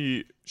like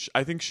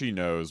I think she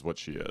knows what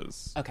she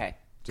is. Okay.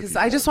 Because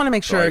I just want to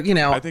make sure, like,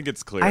 I think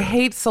it's clear. I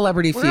hate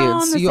celebrity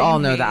feuds. You all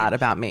know that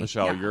about me.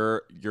 Michelle,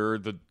 you're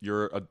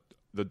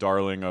the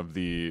darling of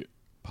the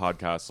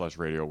podcast /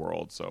 radio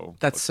world. So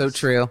that's so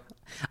true.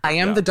 I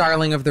am the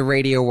darling of the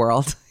radio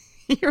world.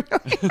 You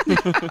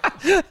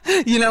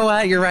know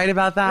what? You're right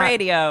about that.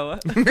 Radio.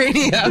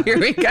 Here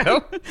we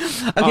go.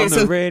 Okay, on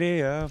the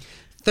radio.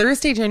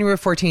 Thursday, January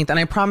 14th, and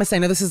I promise, I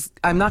know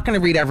I'm not going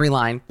to read every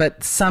line,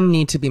 but some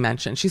need to be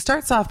mentioned. She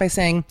starts off by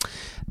saying,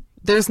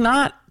 there's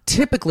not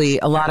typically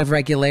a lot of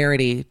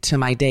regularity to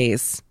my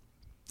days.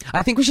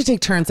 I think we should take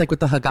turns like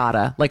with the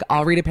Haggadah. Like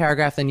I'll read a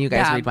paragraph, then you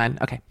guys read one.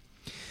 Okay.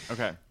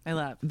 I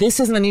love. This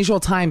is an unusual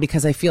time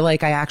because I feel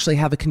like I actually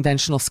have a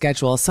conventional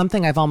schedule,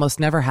 something I've almost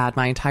never had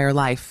my entire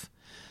life.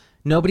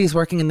 Nobody's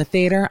working in the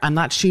theater. I'm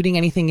not shooting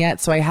anything yet,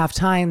 so I have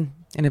time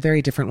in a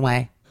very different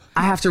way.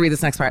 I have to read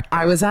this next part.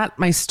 I was at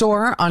my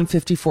store on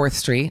 54th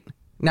Street.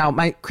 Now,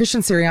 my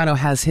Christian Siriano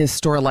has his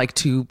store like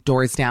 2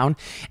 doors down,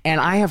 and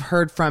I have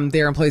heard from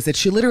their employees that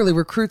she literally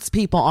recruits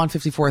people on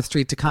 54th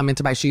Street to come in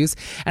to buy shoes.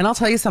 And I'll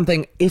tell you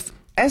something, if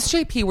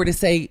SJP were to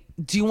say,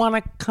 do you want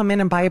to come in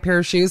and buy a pair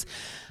of shoes?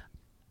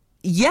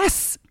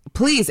 Yes,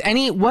 please.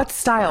 What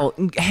style?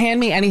 Hand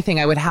me anything.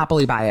 I would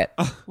happily buy it.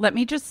 Let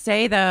me just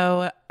say,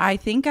 though, I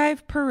think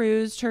I've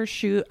perused her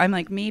shoe. I'm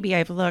like, maybe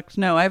I've looked.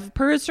 No, I've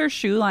perused her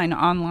shoe line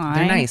online.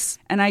 They're nice.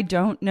 And I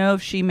don't know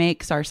if she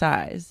makes our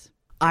size.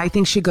 I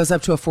think she goes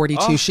up to a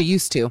 42. Oh. She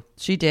used to.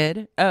 She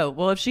did? Oh,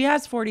 well, if she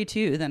has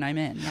 42, then I'm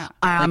in. Yeah.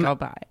 I'll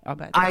buy.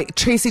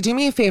 Tracy, do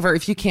me a favor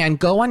if you can.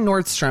 Go on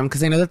Nordstrom,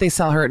 because I know that they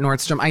sell her at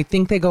Nordstrom. I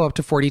think they go up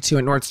to 42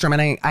 at Nordstrom,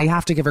 and I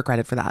have to give her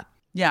credit for that.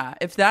 Yeah,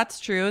 if that's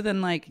true,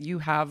 then like you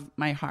have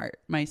my heart,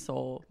 my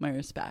soul, my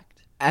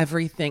respect.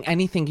 Everything,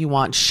 anything you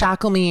want.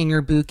 Shackle me in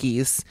your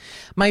bookies.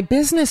 My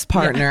business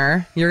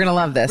partner, you're going to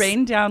love this.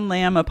 Rain down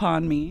lamb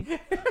upon me.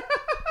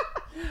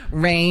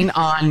 Rain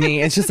on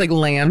me. It's just like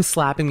lamb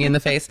slapping me in the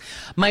face.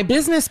 My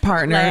business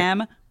partner.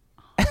 Lamb.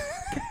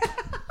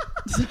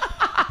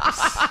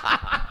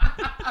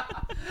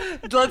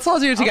 Let's all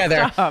do it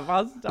together.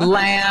 I'll stop.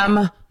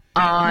 Lamb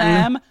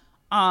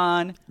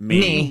on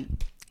me.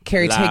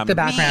 Carrie, take the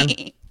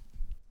background.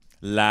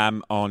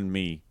 Lamb on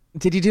me.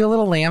 Did you do a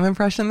little lamb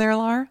impression there,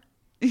 Lar?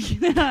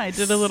 Yeah, I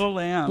did a little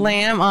lamb.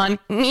 Lamb on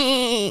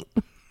me.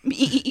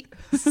 Me.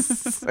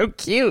 So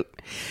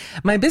cute.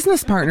 My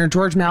business partner,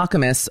 George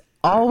Malcolmus,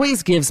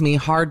 always gives me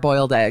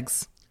hard-boiled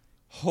eggs.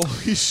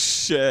 Holy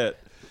shit.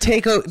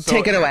 Take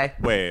it away.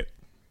 Wait.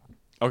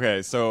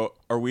 Okay, so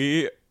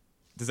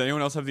does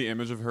anyone else have the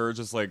image of her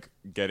just like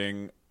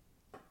getting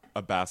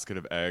a basket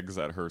of eggs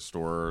at her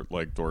store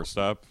like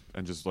doorstep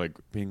and just like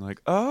being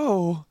like,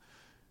 oh,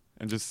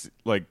 and just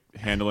like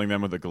handling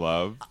them with a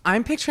glove?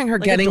 I'm picturing her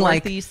like getting a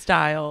Dorothy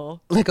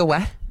style. Like a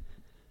what?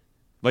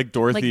 Like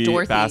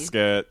Dorothy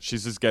basket.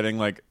 She's just getting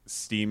like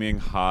steaming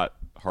hot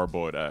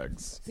hard-boiled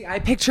eggs. See, I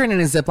picture it in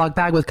a Ziploc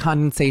bag with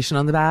condensation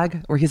on the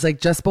bag where he's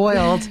like, just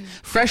boiled.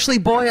 Freshly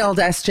boiled,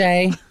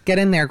 SJ. Get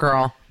in there,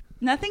 girl.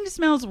 Nothing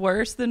smells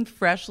worse than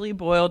freshly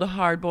boiled,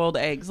 hard-boiled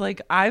eggs.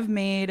 Like I've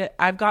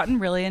gotten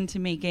really into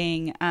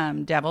making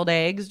deviled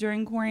eggs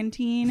during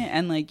quarantine,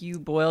 and like you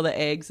boil the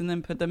eggs and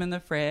then put them in the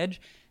fridge.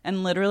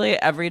 And literally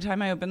every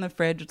time I open the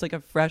fridge, it's like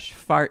a fresh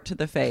fart to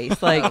the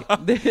face. Like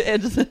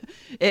it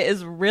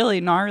is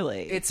really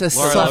gnarly. It's a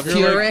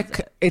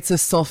sulfuric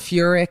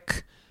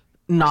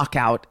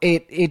knockout.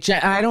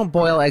 I don't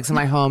boil eggs in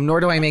my home, nor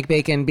do I make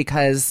bacon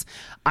because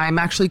I'm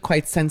actually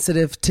quite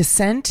sensitive to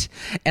scent,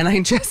 and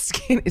I just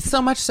can't. It's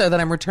so much so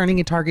that I'm returning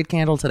a Target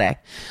candle today.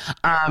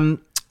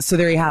 So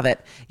there you have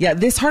it. Yeah,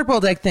 this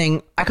hard-boiled egg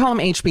thing, I call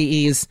them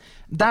HBEs.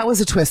 That was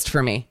a twist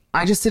for me.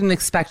 I just didn't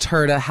expect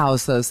her to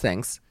house those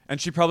things. And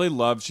she probably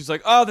loves. She's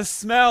like, oh, the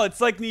smell. It's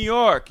like New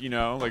York, you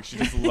know. Like she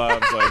just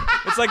loves.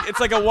 Like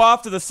it's like a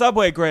waft of the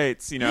subway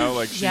grates, you know.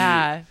 Like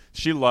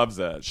she loves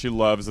it. She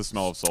loves the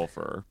smell of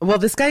sulfur. Well,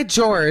 this guy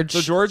George.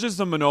 So George is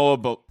the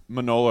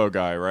Manolo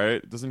guy,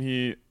 right? Isn't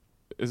he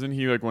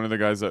like one of the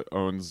guys that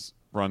runs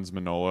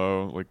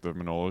Manolo, like the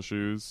Manolo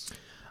shoes?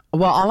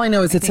 Well, all I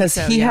know is it says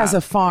he has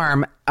a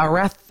farm,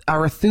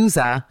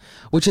 Arethusa,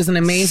 which is an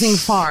amazing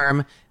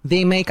farm.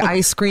 They make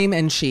ice cream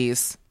and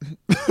cheese.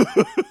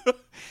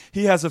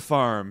 He has a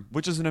farm,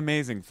 which is an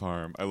amazing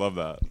farm. I love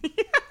that.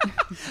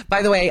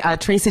 By the way,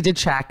 Tracy did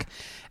check.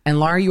 And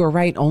Laura, you were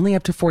right. Only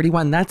up to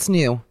 41. That's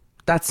new.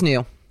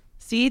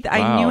 See,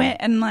 I knew it.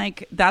 And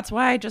like, that's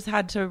why I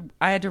had to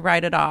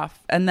write it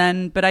off. And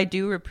then, but I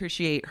do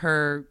appreciate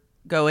her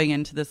going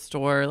into the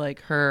store.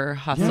 Like her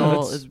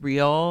hustle is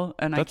real.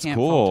 And I can't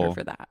fault her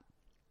for that.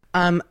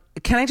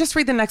 can I just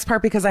read the next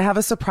part because I have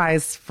a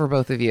surprise for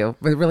both of you?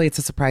 But really, it's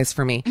a surprise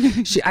for me.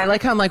 I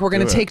like how I'm like, we're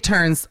going to take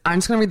turns. I'm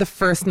just going to read the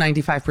first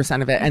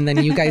 95% of it, and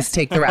then you guys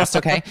take the rest,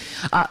 okay?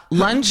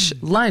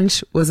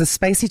 Lunch was a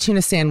spicy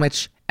tuna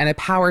sandwich and a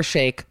power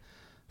shake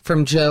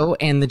from Joe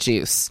and the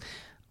Juice.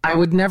 I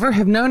would never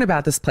have known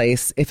about this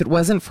place if it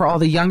wasn't for all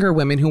the younger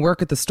women who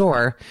work at the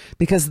store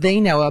because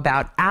they know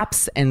about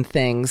apps and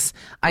things.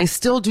 I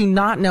still do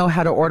not know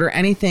how to order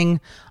anything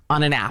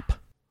on an app.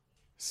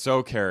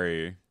 So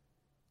Carrie,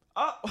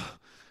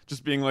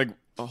 just being like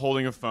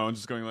holding a phone,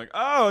 just going like,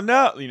 oh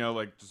no,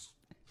 like just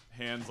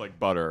hands like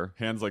butter,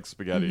 hands like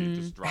spaghetti.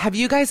 Just dropping. Have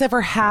you guys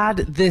ever had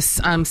this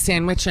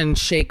sandwich and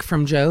shake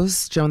from Joe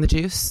and the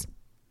Juice?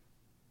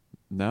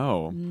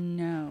 No.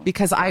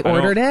 Because I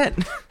ordered it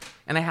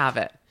and I have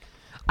it.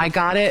 I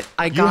got it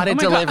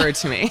delivered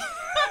to me.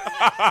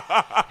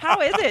 How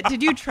is it?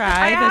 Did you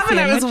try I the haven't.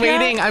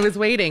 sandwich I was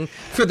waiting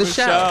for the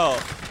show.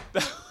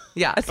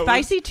 Yeah. A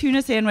spicy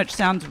tuna sandwich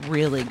sounds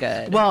really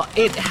good. Well,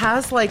 it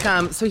has like,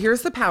 so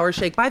here's the power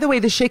shake. By the way,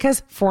 the shake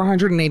has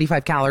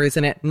 485 calories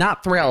in it.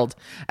 Not thrilled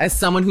as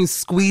someone who's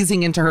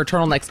squeezing into her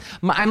turtlenecks.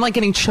 I'm like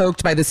getting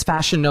choked by this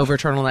Fashion Nova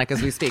turtleneck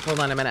as we speak. Hold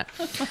on a minute.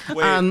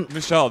 Wait,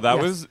 Michelle, that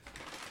was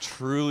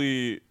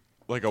truly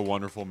like a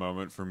wonderful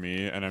moment for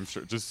me, and I'm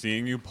sure just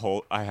seeing you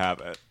pull, I have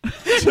it.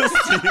 Just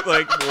see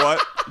like what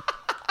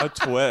a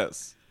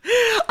twist.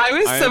 I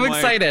was so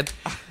excited.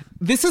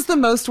 This is the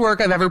most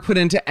work I've ever put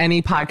into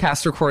any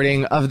podcast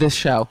recording of this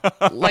show.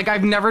 Like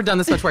I've never done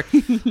this much work.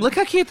 Look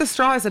how cute the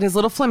straw is. It has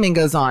little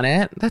flamingos on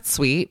it. That's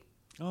sweet.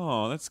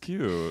 Oh, that's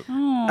cute.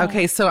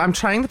 Okay, so I'm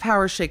trying the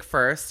power shake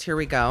first. Here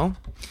we go.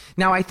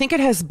 Now I think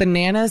it has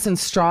bananas and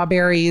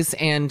strawberries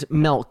and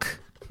milk.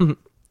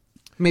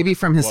 Maybe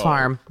from his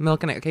farm.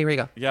 Milk and it. Okay, here we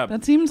go. Yeah.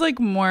 That seems like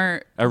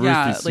more, like a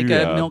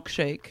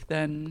milkshake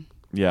than...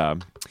 Yeah.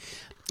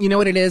 You know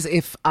what it is?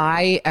 If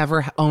I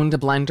ever owned a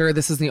blender,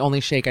 this is the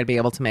only shake I'd be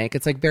able to make.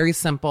 It's like very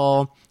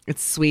simple.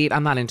 It's sweet.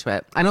 I'm not into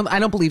it. I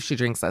don't believe she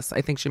drinks this. I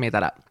think she made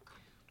that up.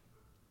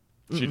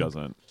 She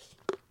doesn't.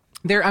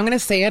 I'm going to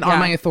say it on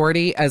my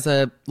authority as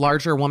a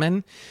larger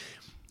woman.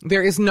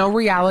 There is no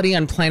reality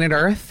on planet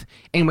Earth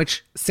in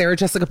which Sarah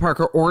Jessica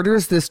Parker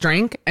orders this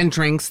drink and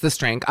drinks this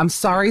drink. I'm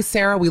sorry,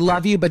 Sarah. We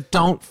love you, but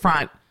don't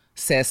front,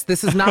 sis.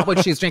 This is not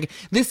what she's drinking.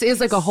 This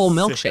is like a whole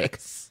milkshake.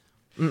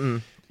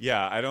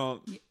 Yeah, I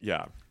don't.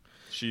 Yeah.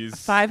 She's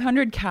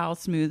 500 cal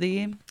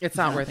smoothie. It's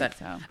not worth it.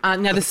 So.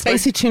 Now, the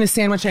spicy tuna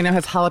sandwich I know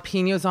has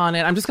jalapenos on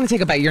it. I'm just going to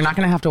take a bite. You're not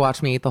going to have to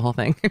watch me eat the whole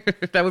thing.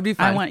 That would be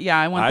fun.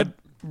 I want the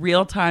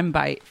real-time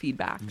bite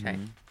feedback. Okay.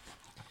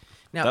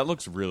 Now, that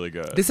looks really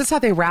good. This is how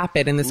they wrap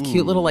it in this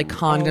cute little like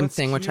condom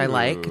thing, which I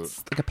like.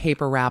 It's like a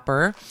paper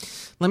wrapper.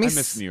 I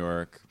miss New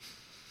York.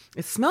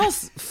 It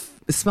smells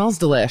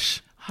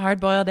delish.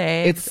 Hard-boiled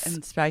eggs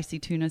and spicy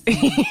tuna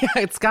sandwich.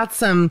 It's got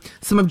some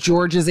of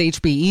George's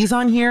HBEs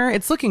on here.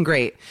 It's looking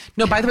great.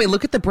 No, by the way,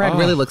 look at the bread.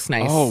 Really looks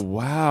nice. Oh,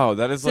 wow.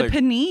 That is it's like... a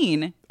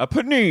panini. A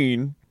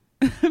panini.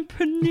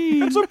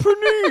 Panini. It's a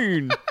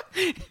panini.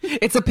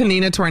 It's a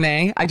panina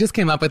tournée. I just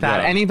came up with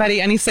that. Yeah.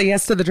 Any say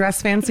yes to the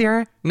dress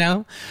fancier?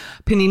 No?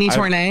 Panini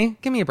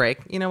tournée? Give me a break.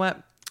 You know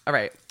what? All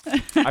right.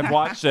 I've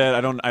watched it.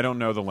 I don't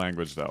know the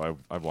language though.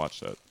 I've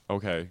watched it.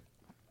 Okay.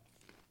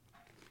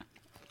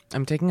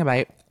 I'm taking a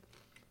bite.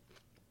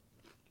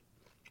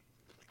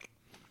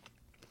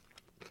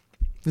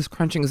 This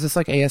crunching, is this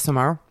like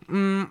ASMR?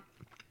 You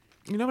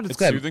know what? It's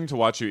good. Soothing to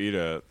watch you eat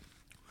it.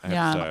 I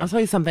have to say. I'll tell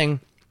you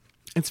something.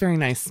 It's very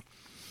nice.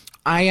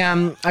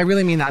 I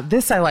really mean that.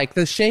 This I like.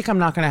 The shake I'm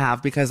not going to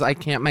have because I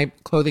can't. My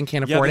clothing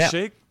can't afford it.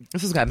 Shake.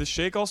 This is good. The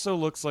shake also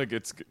looks like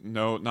it's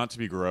not to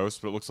be would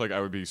but it looks like I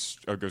would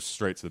go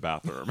straight to the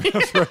bathroom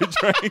after I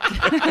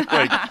drank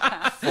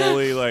like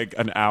fully like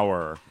an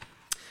hour.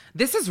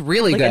 This is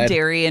really like good. A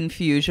dairy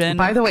infusion.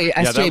 By the way,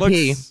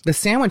 SJP, the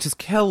sandwich is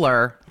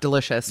killer,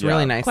 delicious,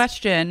 really nice.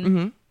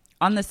 Question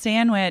on the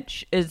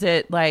sandwich: is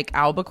it like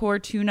albacore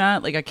tuna,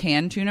 like a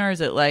canned tuna, or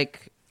is it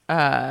like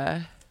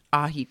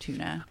ahi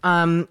tuna?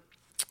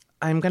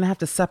 I'm going to have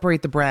to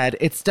separate the bread.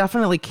 It's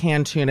definitely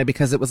canned tuna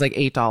because it was like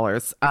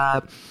 $8.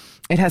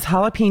 It has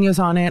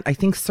jalapenos on it. I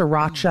think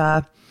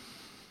sriracha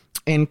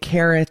and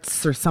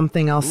carrots or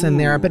something else in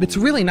there. But it's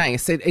really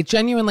nice. It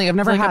genuinely, I've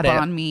never had a it.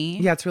 banh mi.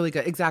 Yeah, it's really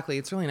good. Exactly.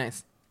 It's really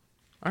nice.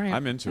 All right.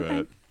 I'm into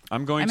it.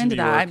 I'm going to New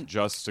York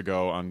just to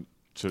go on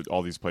to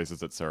all these places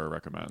that Sarah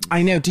recommends.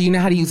 I know. Do you know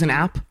how to use an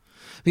app?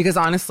 Because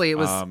honestly,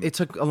 it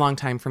took a long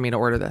time for me to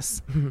order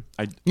this. I'm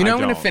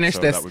going to finish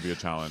this. That would be a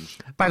challenge.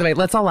 By the way,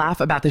 let's all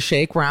laugh about the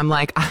shake where I'm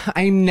like,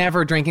 I'm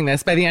never drinking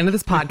this. By the end of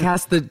this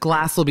podcast, the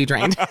glass will be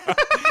drained.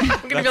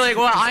 I'm going to be like,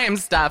 well, I am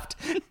stuffed.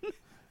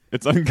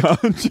 It's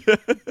unconscious.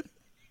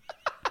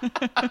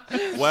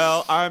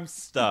 Well, I'm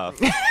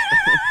stuffed.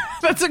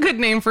 That's a good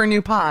name for a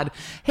new pod.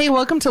 Hey,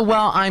 welcome to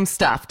Well, I'm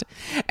Stuffed.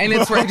 And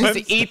it's where I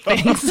just eat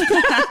things.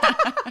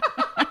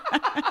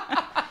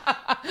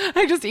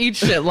 I just eat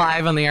shit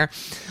live on the air.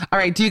 All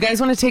right. Do you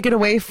guys want to take it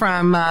away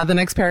from the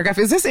next paragraph?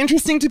 Is this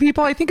interesting to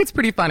people? I think it's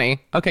pretty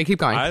funny. Okay, keep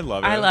going. I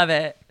love it. I love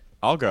it.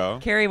 I'll go.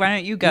 Carrie, why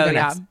don't you go? You go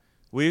next.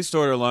 We used to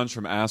order lunch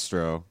from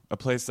Astro, a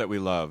place that we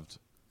loved.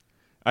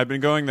 I'd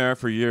been going there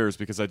for years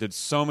because I did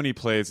so many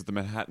plays at the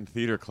Manhattan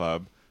Theater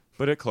Club,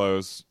 but it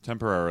closed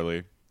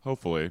temporarily,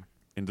 hopefully,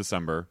 in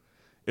December.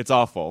 It's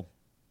awful.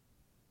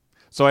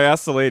 So I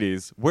asked the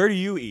ladies, where do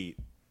you eat?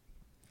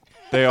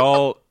 They're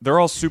all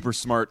super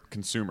smart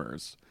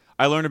consumers.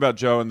 I learned about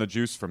Joe and the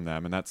Juice from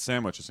them, and that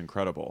sandwich is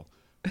incredible.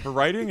 Her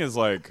writing is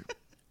like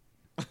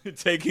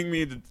taking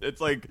me to, it's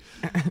like,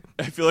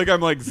 I feel like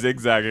I'm like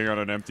zigzagging on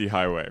an empty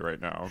highway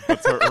right now.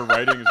 That's her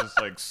writing is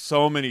just like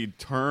so many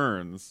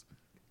turns.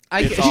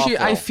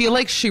 I feel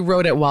like she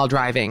wrote it while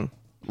driving,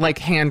 like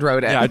hand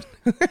wrote it. Yeah,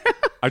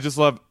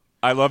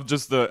 I love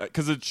just the,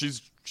 because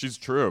she's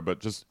true, but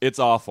just it's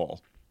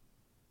awful.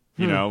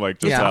 You know, like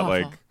just that,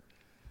 like.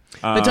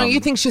 But don't you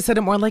think she said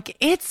it more like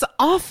it's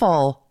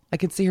awful? I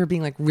could see her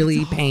being like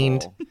really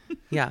pained.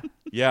 Yeah.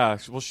 Yeah.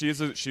 Well,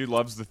 she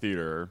loves the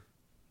theater.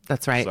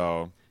 That's right.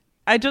 So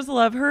I just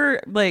love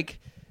her like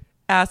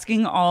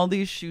asking all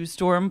these shoe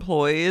store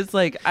employees.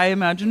 Like I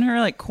imagine her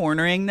like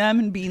cornering them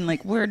and being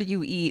like, "Where do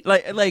you eat?"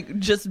 Like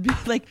just be,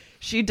 like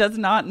she does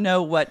not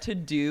know what to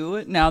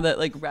do now that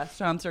like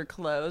restaurants are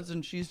closed,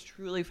 and she's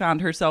truly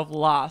found herself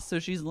lost. So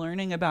she's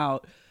learning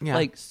about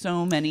like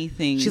so many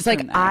things. She's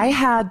like, I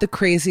had the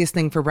craziest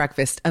thing for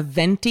breakfast: a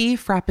venti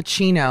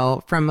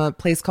frappuccino from a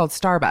place called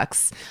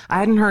Starbucks. I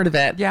hadn't heard of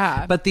it.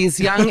 Yeah, but these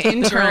young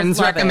interns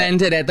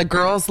recommended it. The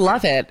girls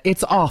love it.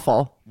 It's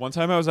awful. One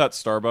time I was at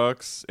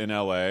Starbucks in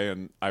LA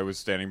and I was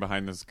standing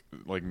behind this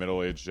like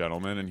middle-aged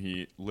gentleman and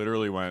he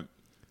literally went,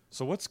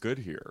 "So what's good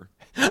here?"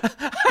 And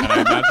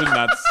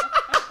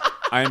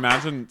I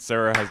imagine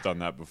Sarah has done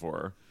that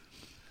before.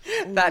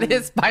 That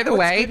is, by the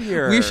way,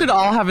 we should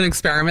all have an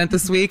experiment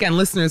this week, and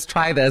listeners,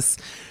 try this.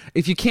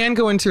 If you can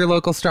go into your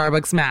local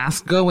Starbucks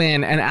mask, go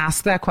in and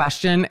ask that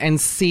question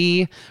and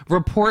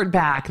report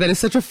back. That is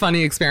such a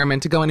funny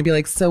experiment to go in and be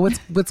like, "So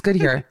what's good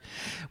here?"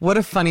 What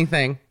a funny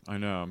thing. I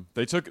know.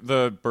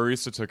 The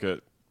barista took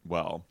it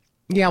well.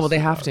 Yeah, well, they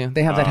have to.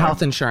 They have that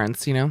health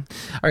insurance, you know.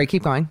 All right,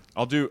 keep going.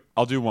 I'll do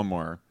one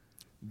more.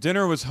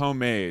 Dinner was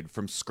homemade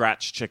from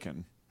scratch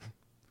chicken.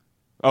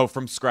 Oh,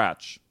 from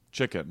scratch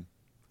chicken.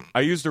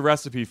 I used a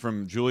recipe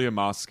from Julia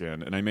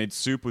Moskin, and I made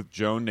soup with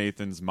Joan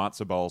Nathan's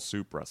matzo ball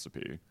soup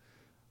recipe.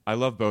 I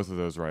love both of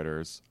those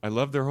writers. I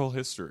love their whole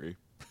history.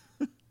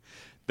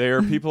 They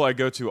are people I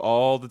go to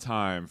all the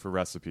time for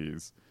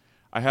recipes.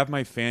 I have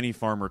my Fanny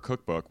Farmer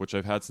cookbook, which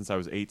I've had since I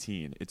was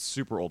 18. It's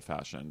super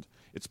old-fashioned.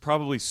 It's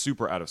probably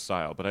super out of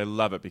style, but I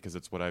love it because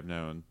it's what I've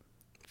known.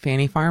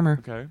 Fanny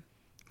Farmer. Okay.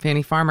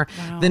 Fanny Farmer.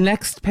 Wow. The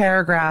next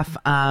paragraph,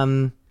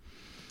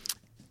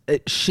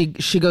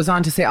 she goes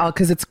on to say,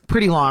 because it's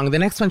pretty long. The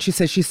next one, she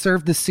says she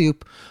served the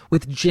soup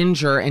with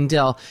ginger and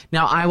dill.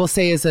 Now, I will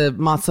say, as a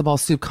matzo ball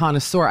soup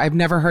connoisseur, I've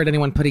never heard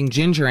anyone putting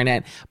ginger in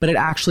it, but it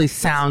actually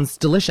sounds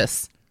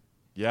delicious.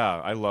 Yeah,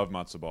 I love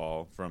matzo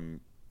ball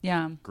from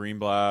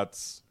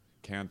Greenblatt's,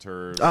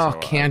 Cantor's. Oh,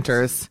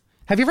 Cantor's.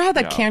 Have you ever had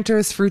that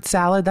Cantor's fruit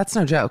salad? That's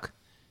no joke.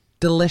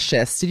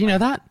 Delicious. Did you know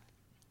that?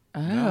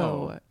 Oh,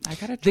 no. I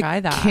gotta try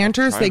that.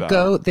 Cantor's, they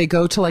go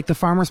to like the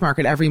farmer's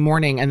market every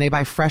morning and they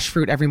buy fresh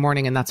fruit every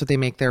morning, and that's what they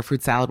make their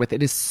fruit salad with.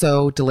 It is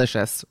so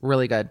delicious.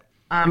 Really good.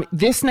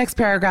 This next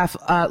paragraph,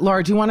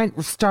 Laura, do you want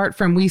to start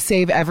from "We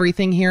save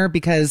everything" here?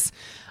 Because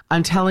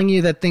I'm telling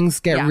you that things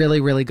get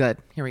really, really good.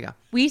 Here we go.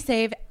 We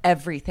save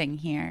everything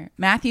here.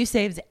 Matthew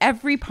saves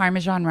every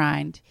Parmesan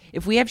rind.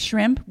 If we have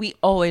shrimp, we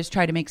always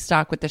try to make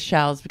stock with the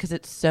shells because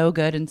it's so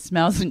good and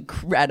smells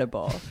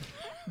incredible.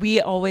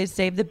 We always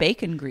save the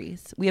bacon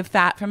grease. We have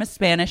fat from a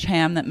Spanish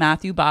ham that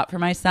Matthew bought for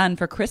my son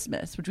for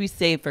Christmas, which we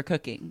save for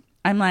cooking.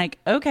 I'm like,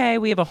 okay,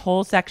 we have a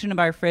whole section of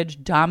our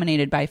fridge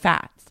dominated by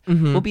fats.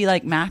 Mm-hmm. We'll be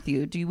like,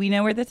 Matthew, do we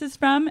know where this is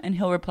from? And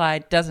he'll reply,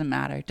 doesn't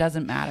matter,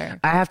 doesn't matter.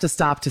 I have to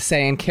stop to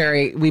say, and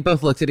Carrie, we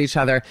both looked at each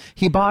other.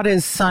 He bought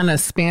his son a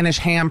Spanish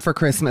ham for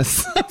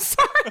Christmas. I'm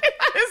sorry.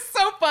 That is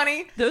so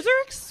funny. Those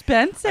are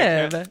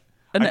expensive.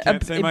 I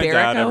can't say my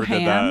dad ever ham.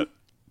 did that.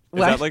 Is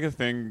that like a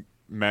thing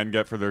men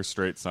get for their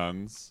straight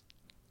sons?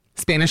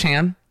 Spanish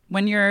ham?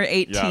 When you're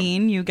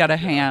 18, you get a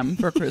ham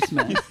for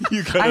Christmas.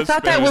 I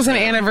thought that was an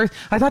anniversary.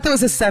 I thought that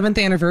was a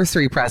 7th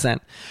anniversary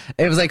present.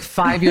 It was like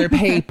 5-year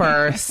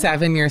paper,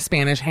 7-year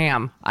Spanish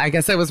ham. I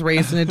guess I was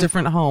raised in a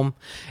different home.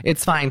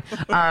 It's fine.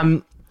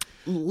 I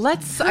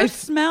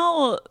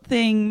smell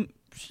thing.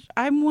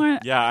 I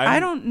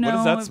don't know. What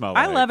does that smell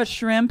like? I love a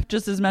shrimp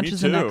just as much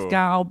as the next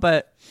gal,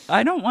 but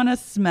I don't want to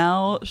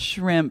smell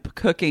shrimp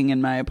cooking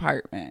in my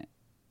apartment.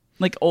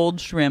 Like old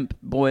shrimp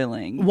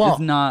boiling is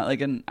not like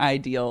an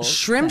ideal.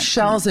 Shrimp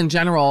shells in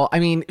general. I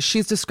mean,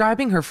 she's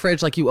describing her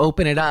fridge like you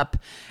open it up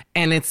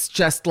and it's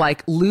just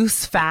like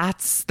loose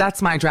fats.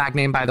 That's my drag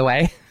name, by the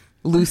way.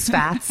 Loose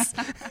fats.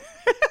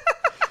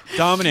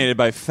 Dominated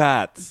by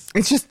fats.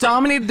 It's just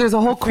dominated. There's a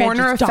whole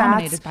corner of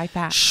dominated by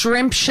fats.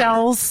 Shrimp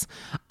shells.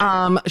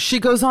 She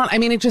goes on. I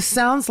mean, it just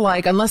sounds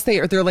like, unless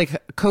they're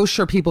like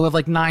kosher people with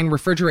like 9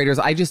 refrigerators,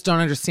 I just don't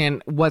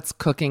understand what's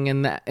cooking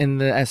in the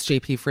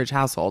SJP fridge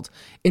household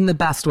in the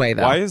best way,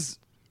 though.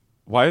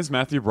 Why is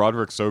Matthew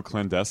Broderick so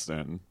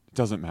clandestine?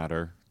 Doesn't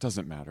matter.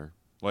 Doesn't matter.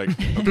 Like,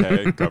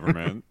 okay,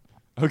 government.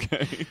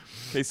 Okay,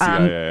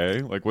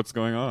 CIA. Like, what's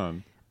going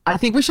on? I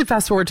think we should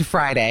fast forward to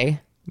Friday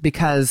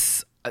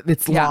because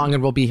it's long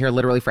and we'll be here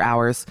literally for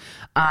hours.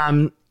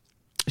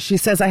 She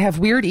says, I have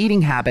weird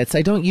eating habits.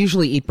 I don't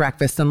usually eat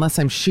breakfast unless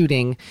I'm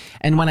shooting.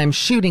 And when I'm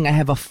shooting, I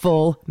have a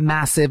full,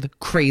 massive,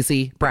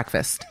 crazy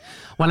breakfast.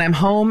 When I'm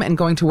home and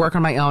going to work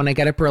on my own, I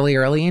get up really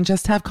early and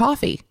just have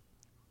coffee.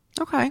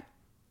 Okay.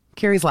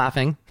 Carrie's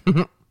laughing.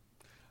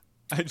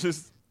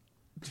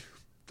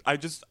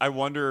 I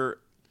wonder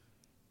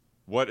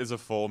what is a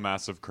full,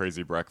 massive,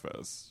 crazy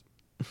breakfast?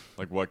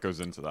 Like, what goes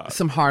into that?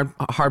 Some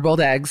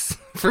hard-boiled eggs,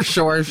 for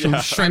sure. Some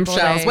shrimp shells,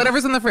 eggs.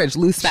 Whatever's in the fridge.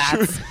 Loose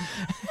fats.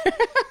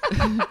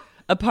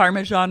 A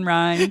Parmesan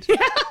rind.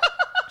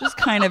 Just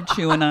kind of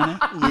chewing on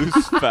it.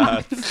 Loose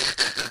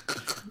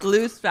fats.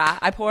 Loose fat.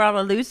 I pour all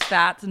the loose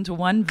fats into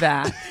one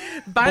vat.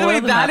 By the way,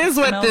 Boil them that up. is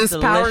what Smells this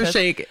power delicious.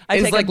 shake I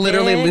is, take a like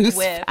literally big loose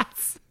whiff.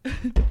 fats.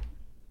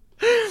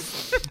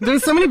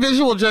 There's so many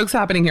visual jokes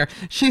happening here.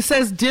 She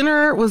says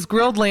dinner was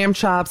grilled lamb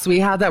chops. We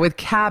had that with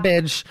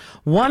cabbage.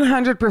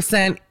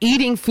 100%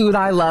 eating food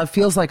I love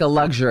feels like a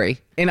luxury.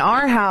 In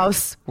our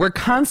house, we're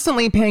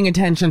constantly paying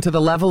attention to the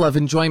level of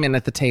enjoyment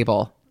at the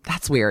table.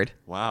 That's weird.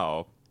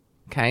 Wow.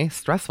 Okay,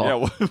 stressful. Yeah,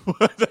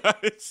 what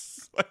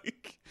it's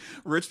like,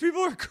 rich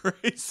people are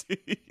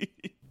crazy.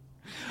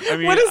 I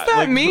mean, What does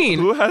that mean?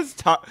 Who has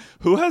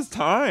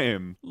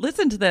time?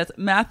 Listen to this.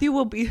 Matthew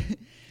will be...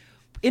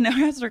 In our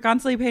house, we're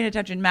constantly paying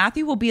attention.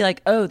 Matthew will be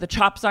like, oh, the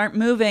chops aren't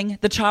moving.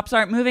 The chops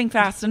aren't moving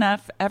fast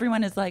enough.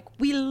 Everyone is like,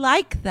 we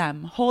like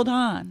them. Hold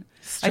on.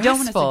 I don't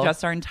want to Stressful.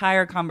 suggest our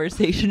entire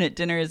conversation at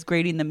dinner is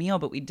grading the meal,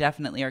 but we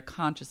definitely are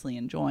consciously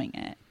enjoying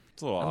it.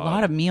 It's a lot. A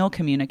lot of meal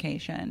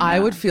communication. I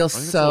Yeah. would feel think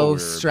it's a so little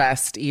weird.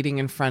 stressed eating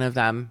in front of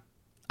them.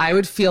 I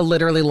would feel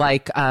literally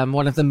like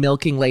one of the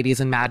milking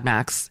ladies in Mad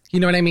Max. You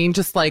know what I mean?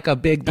 Just like a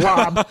big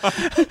blob.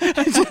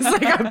 Just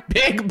like a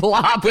big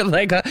blob with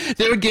like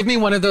they would give me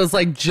one of those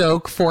like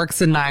joke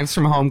forks and knives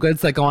from Home Goods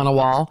that go on a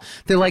wall.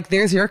 They're like,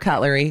 there's your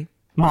cutlery,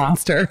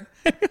 monster.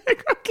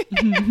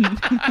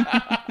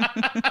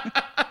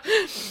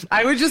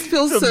 I would just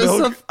feel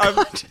so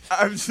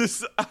I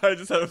just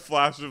had a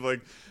flash of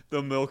like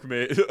the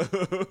milkmaid,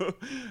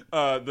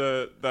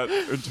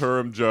 that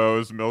interim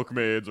Joe's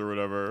milkmaids or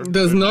whatever.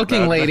 those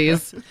milking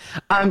ladies.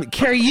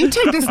 Carrie, you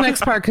take this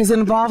next part because it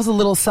involves a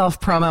little self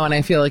promo, and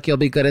I feel like you'll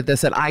be good at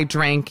this. At I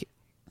drank,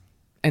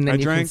 and then I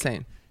you can drank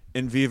say.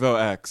 In Vivo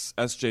X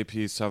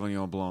SJP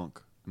Sauvignon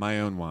Blanc, my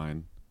own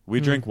wine. We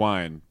drink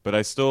wine, but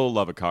I still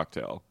love a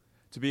cocktail.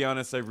 To be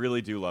honest, I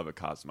really do love a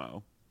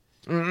Cosmo.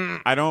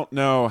 I don't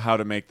know how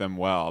to make them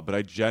well, but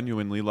I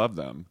genuinely love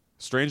them.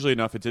 Strangely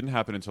enough, it didn't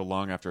happen until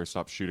long after I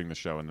stopped shooting the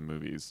show in the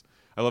movies.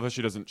 I love how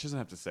she doesn't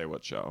have to say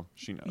what show.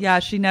 She knows. Yeah,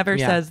 she never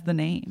Yeah. says the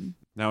name.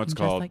 Now it's Just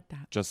called Like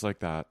That. Just Like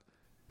That.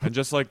 And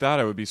just like that,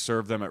 I would be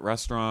served them at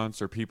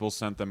restaurants or people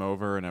sent them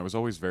over, and I was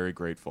always very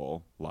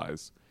grateful,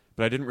 Lies.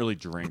 But I didn't really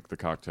drink the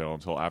cocktail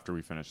until after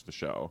we finished the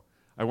show.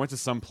 I went to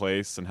some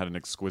place and had an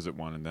exquisite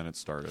one, and then it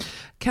started.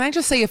 Can I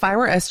just say, if I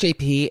were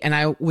SJP and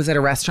I was at a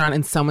restaurant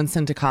and someone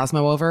sent a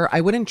Cosmo over, I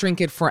wouldn't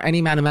drink it for any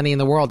amount of money in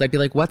the world. I'd be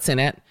like, what's in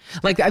it?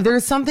 Like,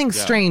 there's something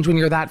strange when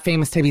you're that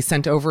famous to be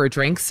sent over a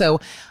drink. So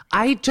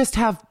I just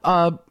have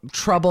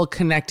trouble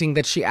connecting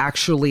that she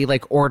actually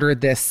like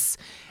ordered this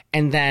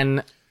and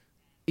then,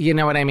 you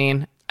know what I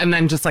mean? And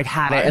then just like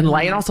had it and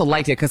also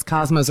liked it because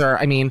Cosmos are,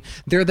 I mean,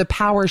 they're the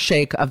power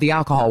shake of the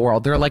alcohol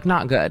world. They're like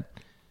not good.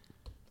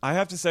 I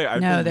have to say, I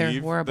No, they're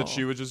believe horrible. that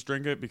she would just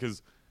drink it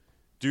because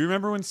do you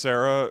remember when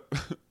Sarah,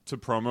 to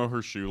promo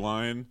her shoe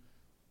line,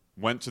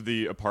 went to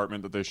the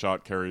apartment that they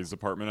shot Carrie's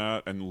apartment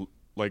at and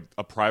like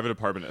a private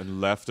apartment and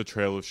left a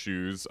trail of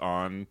shoes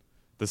on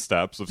the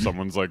steps of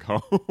someone's like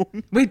home?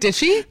 Wait, did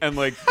she? And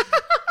like,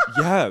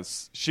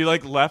 yes, she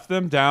like left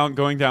them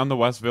going down the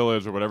West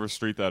Village or whatever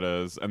street that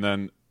is, and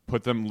then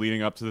put them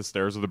leading up to the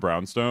stairs of the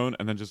brownstone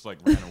and then just like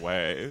ran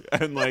away.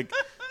 And like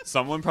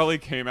someone probably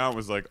came out and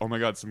was like, oh my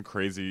God, some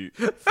crazy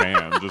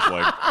fan just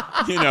like,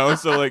 you know,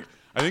 so like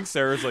I think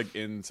Sarah's like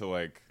into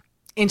like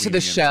Into the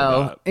leaning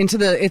show, that. into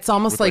the, it's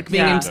almost With, like like,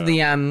 being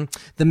yeah. into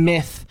the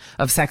myth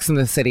of Sex and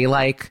the City.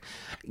 Like,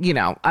 you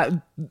know,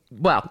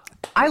 well,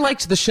 I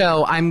liked the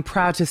show. I'm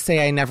proud to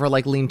say I never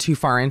like leaned too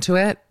far into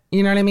it.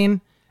 You know what I mean?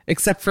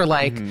 Except for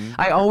like,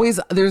 I always,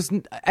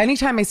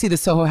 anytime I see the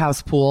Soho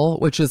House pool,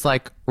 which is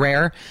like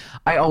rare,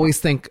 I always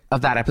think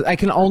of that episode. I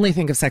can only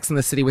think of Sex and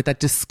the City with that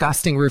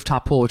disgusting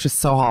rooftop pool, which is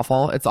so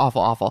awful. It's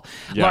awful, awful.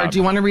 Yeah. Laura, do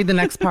you want to read the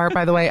next part,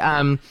 by the way?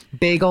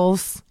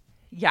 Bagels.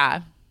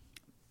 Yeah.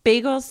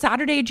 Bagels,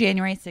 Saturday,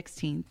 January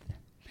 16th.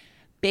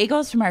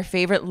 Bagels from our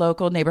favorite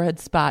local neighborhood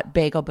spot,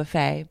 Bagel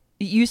Buffet.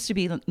 It used to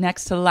be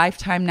next to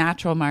Lifetime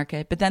Natural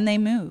Market, but then they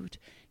moved.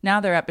 Now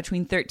they're up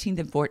between 13th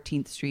and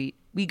 14th Street.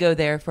 We go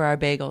there for our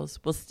bagels.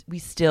 We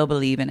still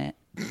believe in it.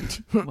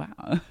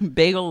 Wow.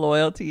 Bagel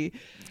loyalty.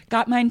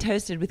 Got mine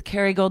toasted with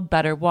Kerrygold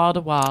butter wall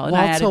to wall. And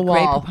I added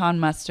Grey Poupon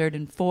mustard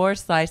and 4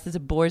 slices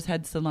of boar's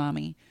head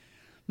salami.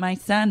 My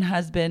son,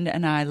 husband,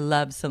 and I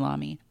love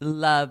salami.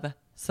 Love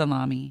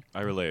salami.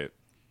 I relate.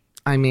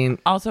 I mean,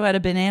 Also had a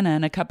banana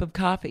and a cup of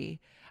coffee.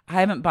 I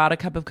haven't bought a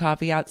cup of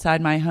coffee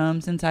outside my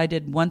home since I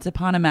did Once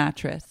Upon a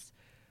Mattress.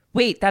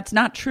 Wait, that's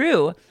not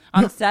true.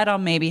 On set, I'll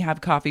maybe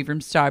have coffee from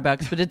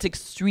Starbucks, but it's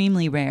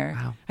extremely rare.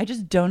 Wow. I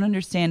just don't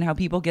understand how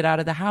people get out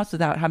of the house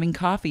without having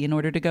coffee in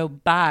order to go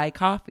buy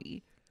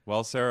coffee.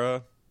 Well,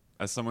 Sarah,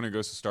 as someone who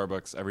goes to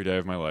Starbucks every day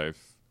of my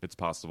life, it's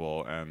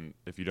possible. And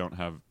if you don't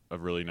have a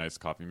really nice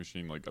coffee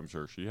machine like I'm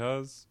sure she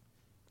has,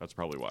 that's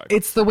probably why.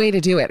 It's the way to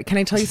do it. Can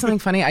I tell you something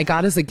funny? I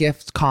got as a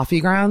gift coffee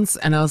grounds,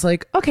 and I was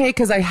like, okay,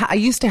 because I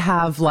used to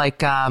have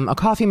like a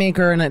coffee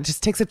maker, and it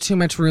just takes up too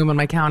much room on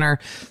my counter.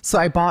 So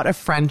I bought a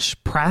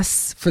French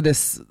press for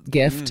this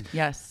gift.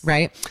 Yes.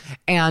 Right?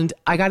 And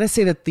I got to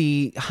say that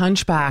the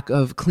hunchback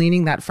of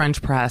cleaning that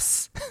French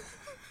press,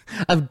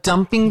 of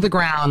dumping the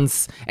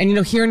grounds, and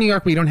here in New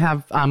York we don't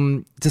have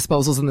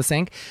disposals in the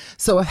sink,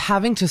 so of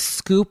having to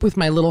scoop with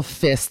my little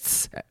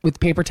fists with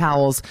paper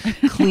towels,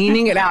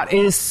 cleaning it out, it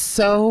is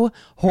so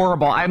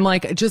horrible. I'm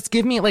like, just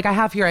give me, like I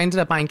have here, I ended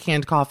up buying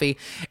canned coffee.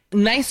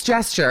 Nice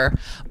gesture,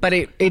 but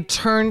it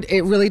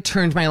really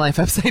turned my life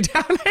upside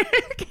down. I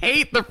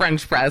hate the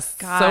French press.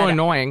 God, so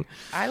annoying.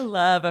 I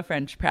love a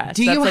French press.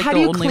 How do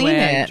you clean I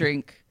it?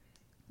 drink.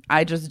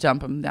 I just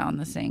dump them down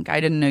the sink. I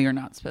didn't know you're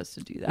not supposed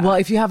to do that.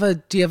 Well, do you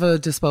have a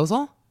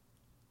disposal?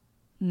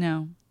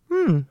 No.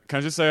 Can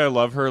I just say I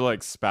love her like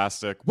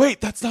spastic, wait,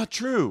 that's not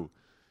true.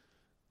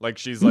 Like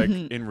she's like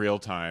in real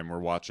time, we're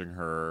watching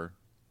her.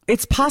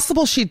 It's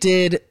possible she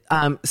did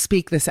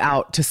speak this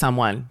out to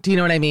someone. Do you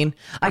know what I mean?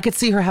 I could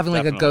see her having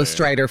like a Definitely.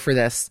 ghostwriter for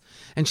this.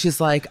 And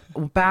she's like,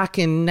 back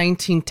in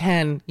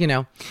 1910,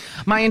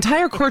 my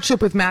entire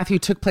courtship with Matthew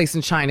took place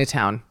in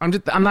Chinatown.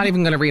 I'm not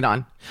even going to read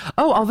on.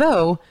 Oh,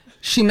 although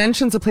she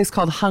mentions a place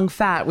called Hung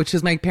Fat, which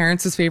is my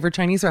parents' favorite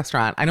Chinese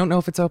restaurant. I don't know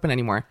if it's open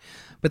anymore,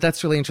 but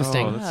that's really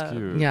interesting. Oh, that's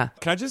cute. Yeah.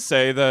 Can I just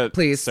say that,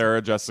 Please.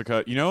 Sarah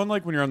Jessica, and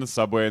like when you're on the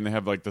subway and they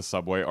have like the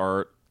subway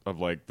art of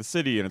like the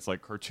city and it's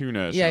like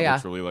cartoonish, Yeah, and yeah.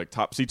 it's really like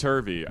topsy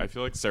turvy. I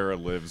feel like Sarah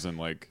lives in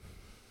like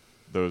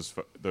those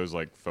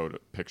like photo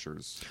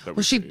pictures that we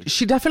Well, see.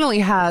 she definitely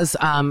has.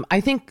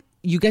 I think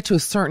you get to a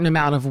certain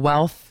amount of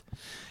wealth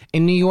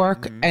in New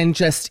York, and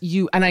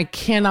and I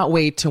cannot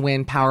wait to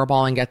win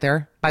Powerball and get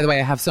there. By the way,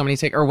 I have so many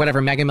or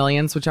whatever, Mega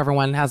Millions, whichever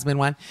one has been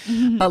won.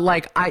 But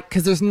like,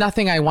 because there's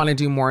nothing I want to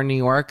do more in New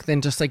York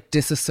than just like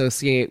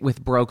disassociate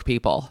with broke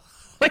people.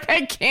 Like,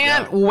 I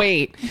can't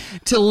wait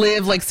to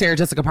live like Sarah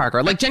Jessica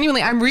Parker. Like,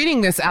 genuinely, I'm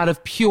reading this out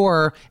of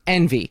pure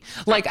envy.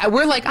 Like,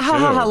 we're like, ha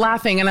ha ha,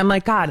 laughing. And I'm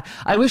like, God,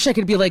 I wish I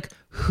could be like,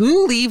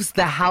 who leaves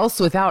the house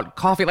without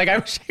coffee? Like, I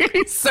wish I could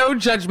be so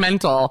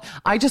judgmental.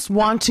 I just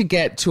want to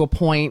get to a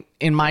point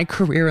in my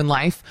career in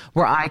life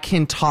where I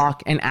can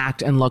talk and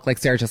act and look like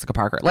Sarah Jessica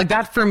Parker. Like,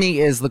 that for me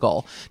is the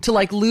goal. To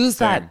like lose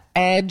that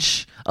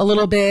edge a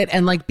little bit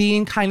and like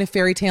being kind of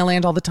fairy tale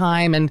land all the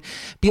time and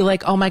be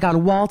like, oh my God,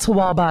 wall to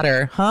wall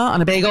butter,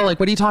 on a bagel? Like,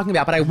 what are you talking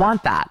about? But I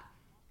want that.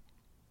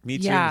 Me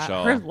too, Yeah,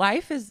 Michelle. her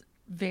life is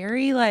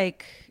very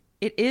like,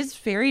 it is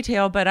fairy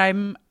tale, but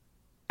I'm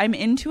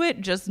into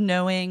it just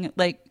knowing,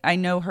 like, I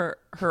know her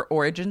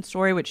origin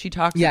story, which she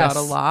talks Yes.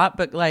 about a lot,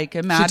 but like,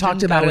 imagine She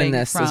talked about it in going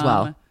this as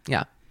well.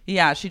 Yeah.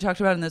 Yeah, she talked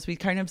about it in this. We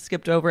kind of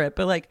skipped over it,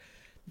 but like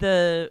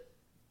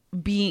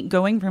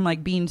going from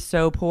like being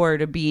so poor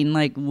to being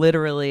like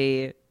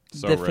literally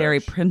So the fairy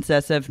rich.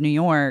 princess of New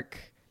York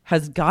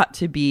has got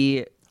to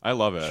be, I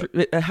love it.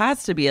 it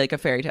has to be like a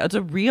fairy tale. It's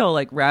a real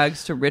like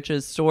rags to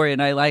riches story.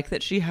 And I like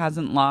that she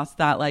hasn't lost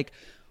that like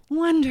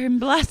wonder and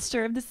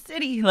bluster of the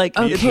city. Like,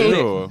 Okay.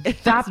 too.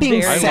 That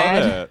being very-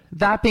 I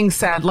love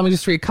said, let me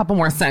just read a couple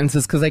more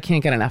sentences because I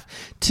can't get enough.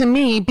 To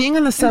me, being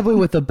on the subway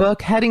with a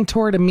book, heading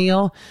toward a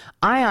meal,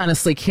 I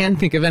honestly can't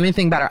think of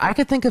anything better. I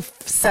could think of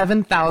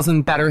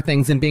 7,000 better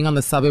things than being on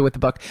the subway with a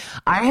book.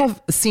 I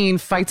have seen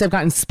fights I've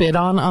gotten spit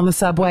on the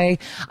subway.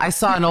 I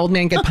saw an old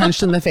man get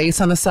punched in the face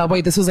on the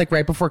subway. This was like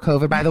right before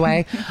COVID, by the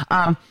way.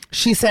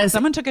 She says,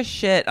 someone took a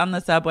shit on the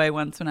subway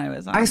once when I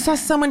was on I saw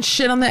someone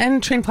shit on the N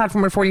train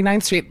platform at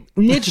 49th Street,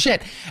 mid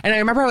shit. And I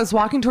remember I was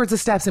walking towards the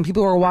steps and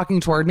people were walking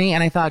toward me,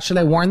 and I thought, should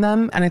I warn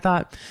them? And I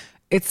thought,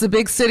 it's the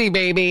big city,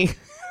 baby.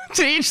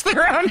 To each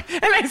their own.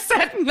 And I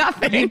said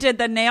nothing. You did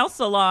the nail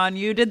salon.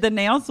 You did the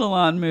nail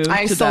salon move.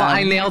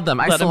 I nailed them.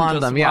 I Let 'em saloned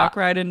just them, yeah. Walk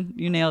right in.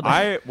 You nailed it.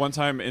 I one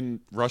time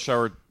in rush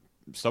hour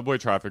subway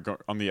traffic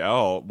on the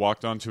L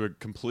walked onto a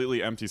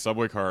completely empty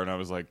subway car and I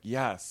was like,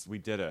 yes, we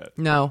did it.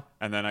 No.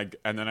 And then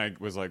I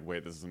was like,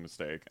 wait, this is a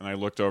mistake. And I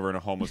looked over and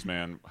a homeless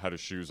man had his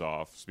shoes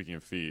off, speaking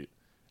of feet,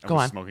 and Go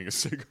was on. smoking a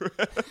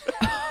cigarette.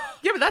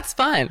 Yeah, but that's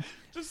fun.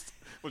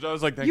 Which I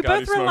was like, thank You God both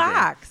he's smoking.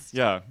 relaxed.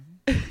 Yeah.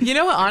 You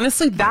know what?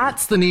 Honestly,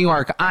 that's the New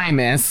York I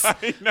miss.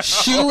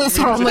 Shoeless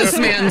homeless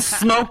man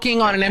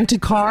smoking on an empty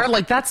car.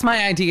 Like, that's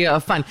my idea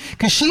of fun.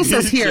 Because she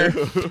says here,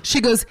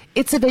 she goes,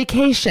 it's a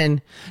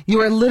vacation.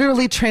 You are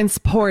literally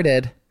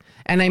transported.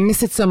 And I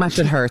miss it so much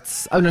it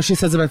hurts. Oh, no, she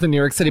says about the New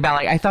York City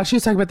Ballet. I thought she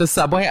was talking about the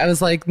subway. I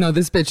was like, no,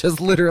 this bitch has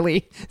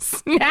literally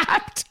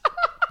snapped.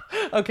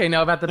 Okay,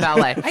 no, about the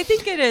ballet. I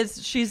think it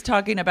is. She's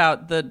talking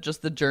about the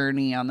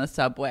journey on the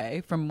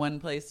subway from one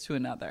place to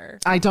another.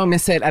 I don't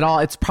miss it at all.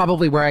 It's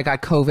probably where I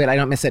got COVID. I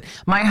don't miss it.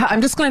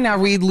 I'm just going to now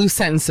read loose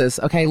sentences,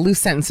 okay? Loose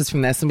sentences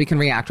from this, and we can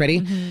react.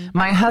 Ready? Mm-hmm.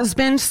 My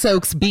husband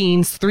soaks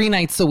beans 3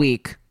 nights a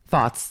week.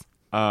 Thoughts?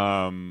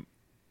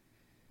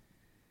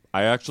 I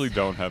actually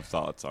don't have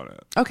thoughts on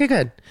it. Okay,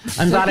 good.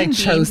 I'm glad I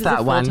chose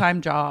that one.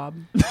 Full-time job.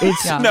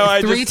 It's No,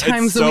 I 3 just,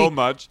 times it's a so week.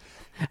 much.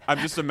 I'm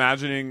just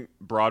imagining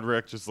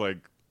Broderick just like,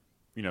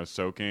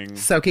 soaking.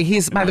 Soaking.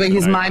 He's, by the way,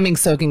 he's miming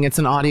soaking. It's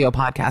an audio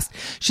podcast.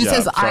 She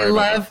says,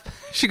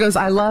 she goes,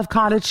 I love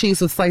cottage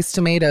cheese with sliced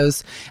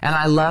tomatoes, and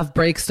I love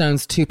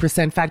Breakstone's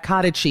 2% fat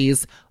cottage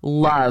cheese.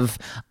 Love.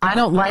 I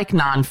don't like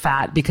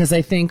non-fat because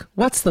I think,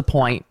 what's the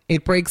point?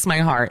 It breaks my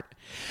heart.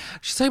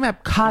 She's talking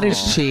about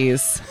cottage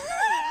cheese.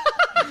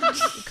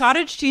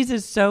 Cottage cheese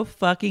is so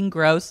fucking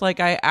gross. Like,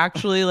 I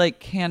actually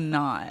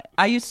cannot.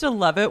 I used to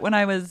love it when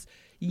I was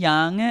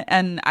young,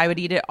 and I would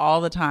eat it all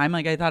the time.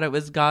 Like, I thought it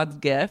was God's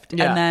gift.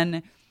 Yeah. And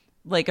then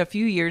a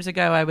few years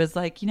ago, I was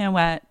like, you know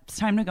what? It's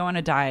time to go on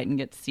a diet and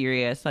get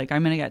serious. Like,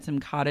 I'm going to get some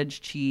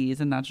cottage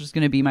cheese, and that's just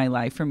going to be my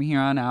life from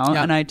here on out.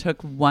 Yeah. And I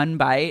took one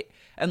bite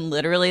and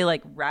literally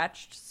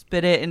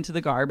spit it into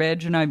the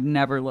garbage, and I've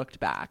never looked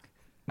back.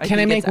 Can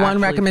I make one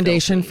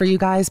recommendation for you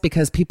guys?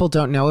 Because people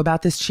don't know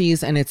about this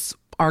cheese, and it's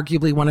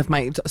arguably one of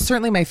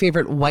certainly my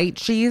favorite white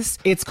cheese.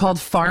 It's called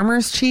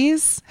Farmer's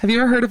cheese. Have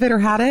you ever heard of it or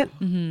had it?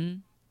 Mm-hmm.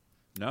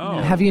 No.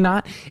 Have you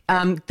not?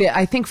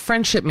 I think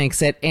Friendship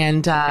makes it.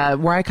 And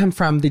where I come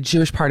from, the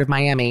Jewish part of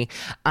Miami,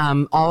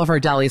 all of our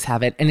delis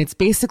have it. And it's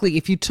basically,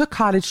 if you took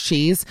cottage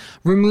cheese,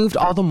 removed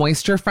all the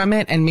moisture from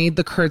it, and made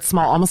the curd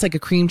small, almost like a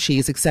cream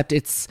cheese, except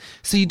it's,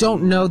 so you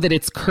don't know that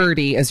it's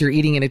curdy as you're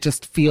eating it. It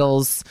just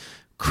feels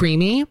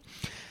creamy.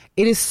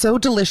 It is so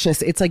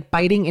delicious. It's like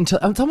biting into,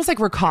 it's almost like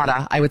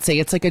ricotta, I would say.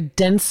 It's like a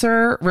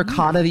denser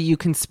ricotta that you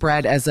can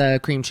spread as a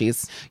cream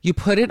cheese. You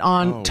put it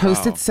on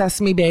toasted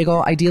sesame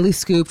bagel, ideally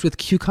scooped with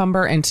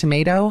cucumber and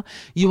tomato.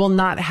 You will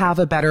not have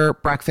a better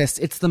breakfast.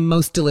 It's the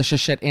most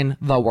delicious shit in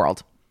the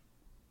world.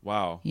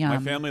 Wow. Yum. My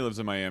family lives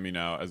in Miami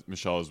now, as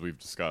Michelle, as we've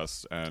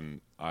discussed,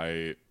 and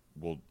I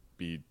will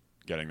be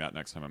getting that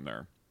next time I'm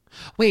there.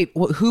 Wait,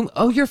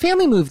 your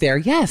family moved there?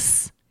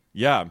 Yes.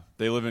 Yeah,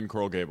 they live in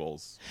Coral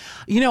Gables.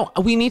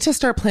 We need to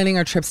start planning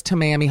our trips to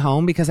Miami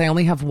home because I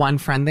only have one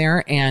friend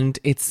there and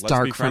it's Let's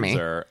dark be for friends me.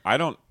 there.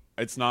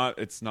 It's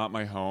not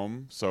my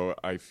home, so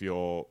I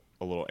feel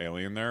a little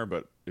alien there,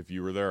 but if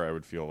you were there, I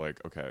would feel like,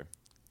 okay.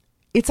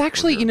 It's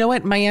actually, you know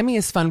what? Miami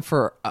is fun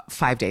for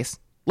 5 days.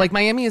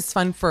 Miami is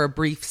fun for a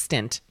brief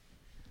stint.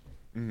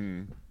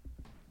 Mm-hmm.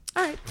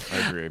 All right. I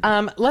agree.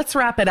 Let's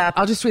wrap it up.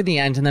 I'll just read the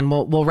end and then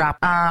we'll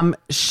wrap.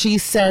 She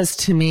says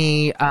to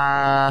me,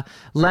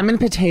 lemon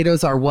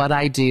potatoes are what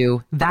I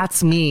do.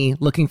 That's me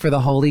looking for the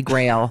Holy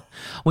Grail.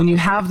 When you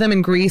have them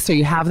in Greece or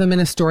you have them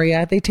in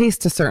Astoria, they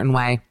taste a certain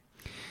way.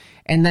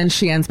 And then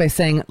she ends by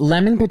saying,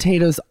 lemon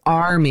potatoes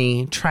are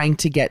me trying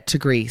to get to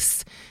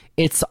Greece.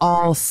 It's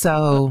all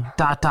so ...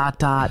 That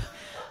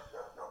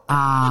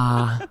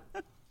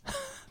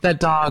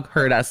dog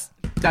hurt us.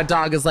 That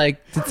dog is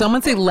like, did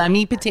someone say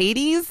lemmy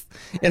potatoes?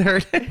 It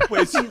hurt.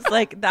 She's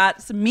like,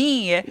 that's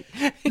me.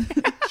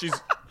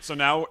 So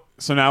now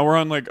we're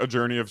on a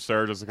journey of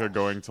Sarah Jessica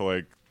going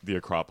to the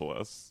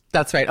Acropolis.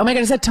 That's right. Oh my God,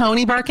 is that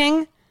Tony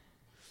barking?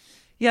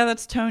 Yeah,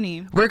 that's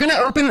Tony. We're going to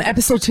open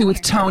episode 2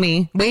 with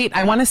Tony. Wait,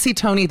 I want to see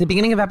Tony at the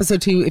beginning of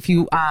episode 2. If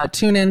you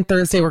tune in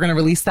Thursday, we're going to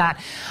release that.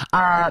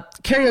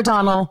 Carrie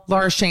O'Donnell,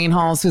 Laura Shane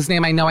Halls, whose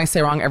name I know I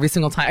say wrong every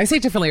single time. I say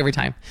it differently every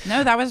time.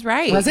 No, that was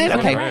right. Was it? That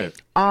was Okay. right.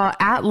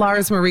 At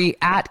Lars Marie,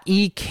 at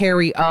E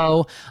Carrie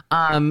O.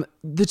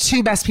 The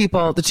two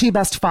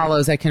best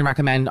follows I can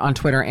recommend on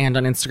Twitter and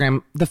on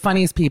Instagram. The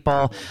funniest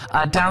people.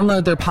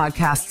 Download their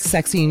podcast,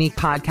 Sexy Unique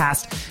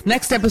Podcast.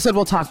 Next episode,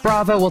 we'll talk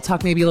Bravo. We'll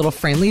talk maybe a little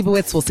Fran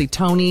Lebowitz. We'll see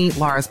Tony,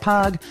 Lars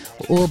Pug.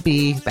 We'll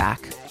be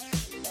back.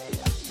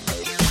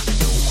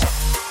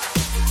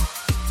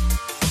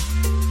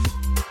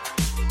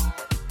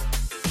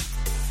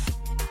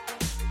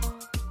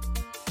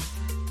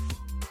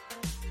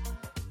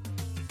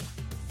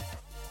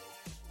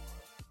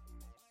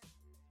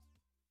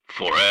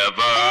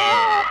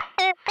 Forever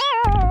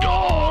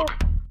Dog.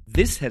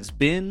 This has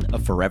been a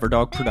Forever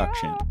Dog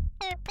production.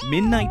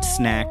 Midnight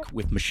Snack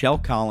with Michelle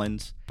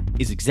Collins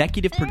is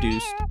executive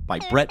produced by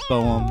Brett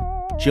Boehm,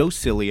 Joe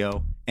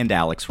Cilio, and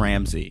Alex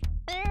Ramsey.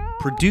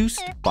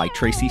 Produced by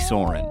Tracy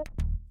Soren.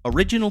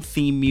 Original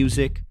theme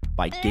music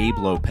by Gabe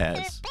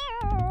Lopez.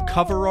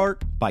 Cover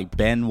art by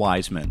Ben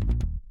Wiseman.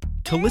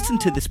 To listen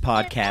to this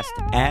podcast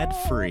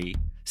ad-free,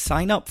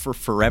 sign up for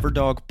Forever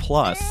Dog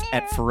Plus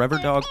at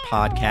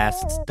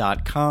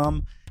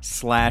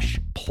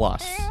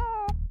foreverdogpodcasts.com/plus.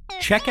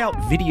 Check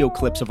out video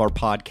clips of our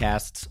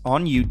podcasts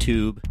on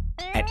YouTube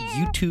at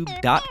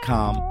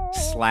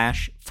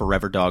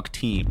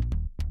youtube.com/foreverdogteam.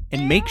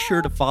 And make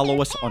sure to follow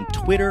us on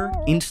Twitter,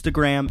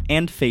 Instagram,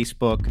 and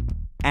Facebook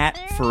at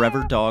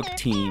Forever Dog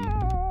Team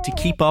to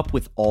keep up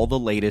with all the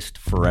latest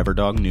Forever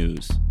Dog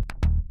news.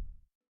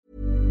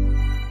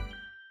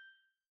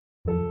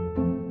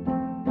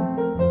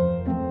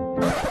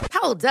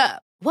 Hold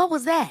up. What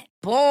was that?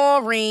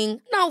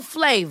 Boring. No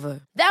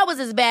flavor. That was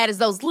as bad as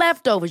those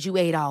leftovers you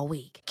ate all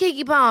week.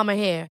 Keke Palmer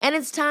here, and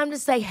it's time to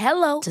say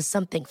hello to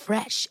something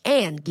fresh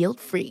and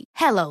guilt-free.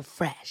 Hello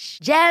Fresh.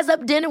 Jazz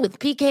up dinner with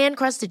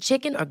pecan-crusted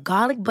chicken or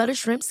garlic butter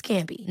shrimp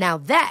scampi. Now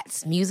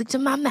that's music to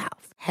my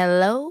mouth.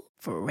 Hello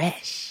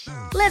Fresh.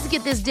 Let's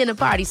get this dinner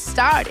party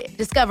started.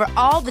 Discover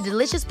all the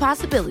delicious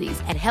possibilities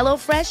at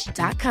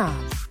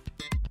hellofresh.com.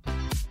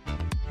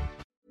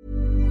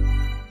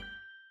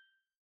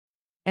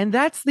 And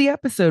that's the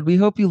episode. We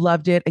hope you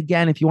loved it.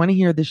 Again, if you want to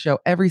hear this show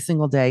every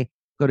single day,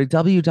 go to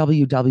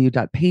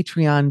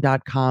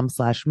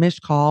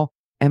www.patreon.com/mishcall,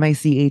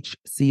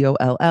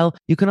 MICHCOLL.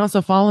 You can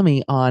also follow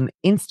me on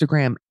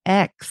Instagram,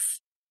 X,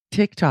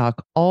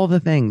 TikTok, all the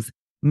things.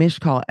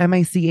 Mishcall,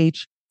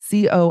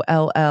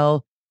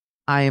 MICHCOLL.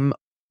 I'm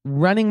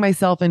running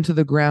myself into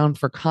the ground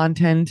for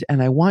content,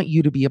 and I want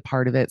you to be a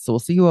part of it. So we'll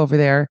see you over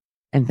there.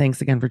 And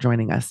thanks again for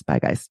joining us. Bye,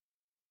 guys.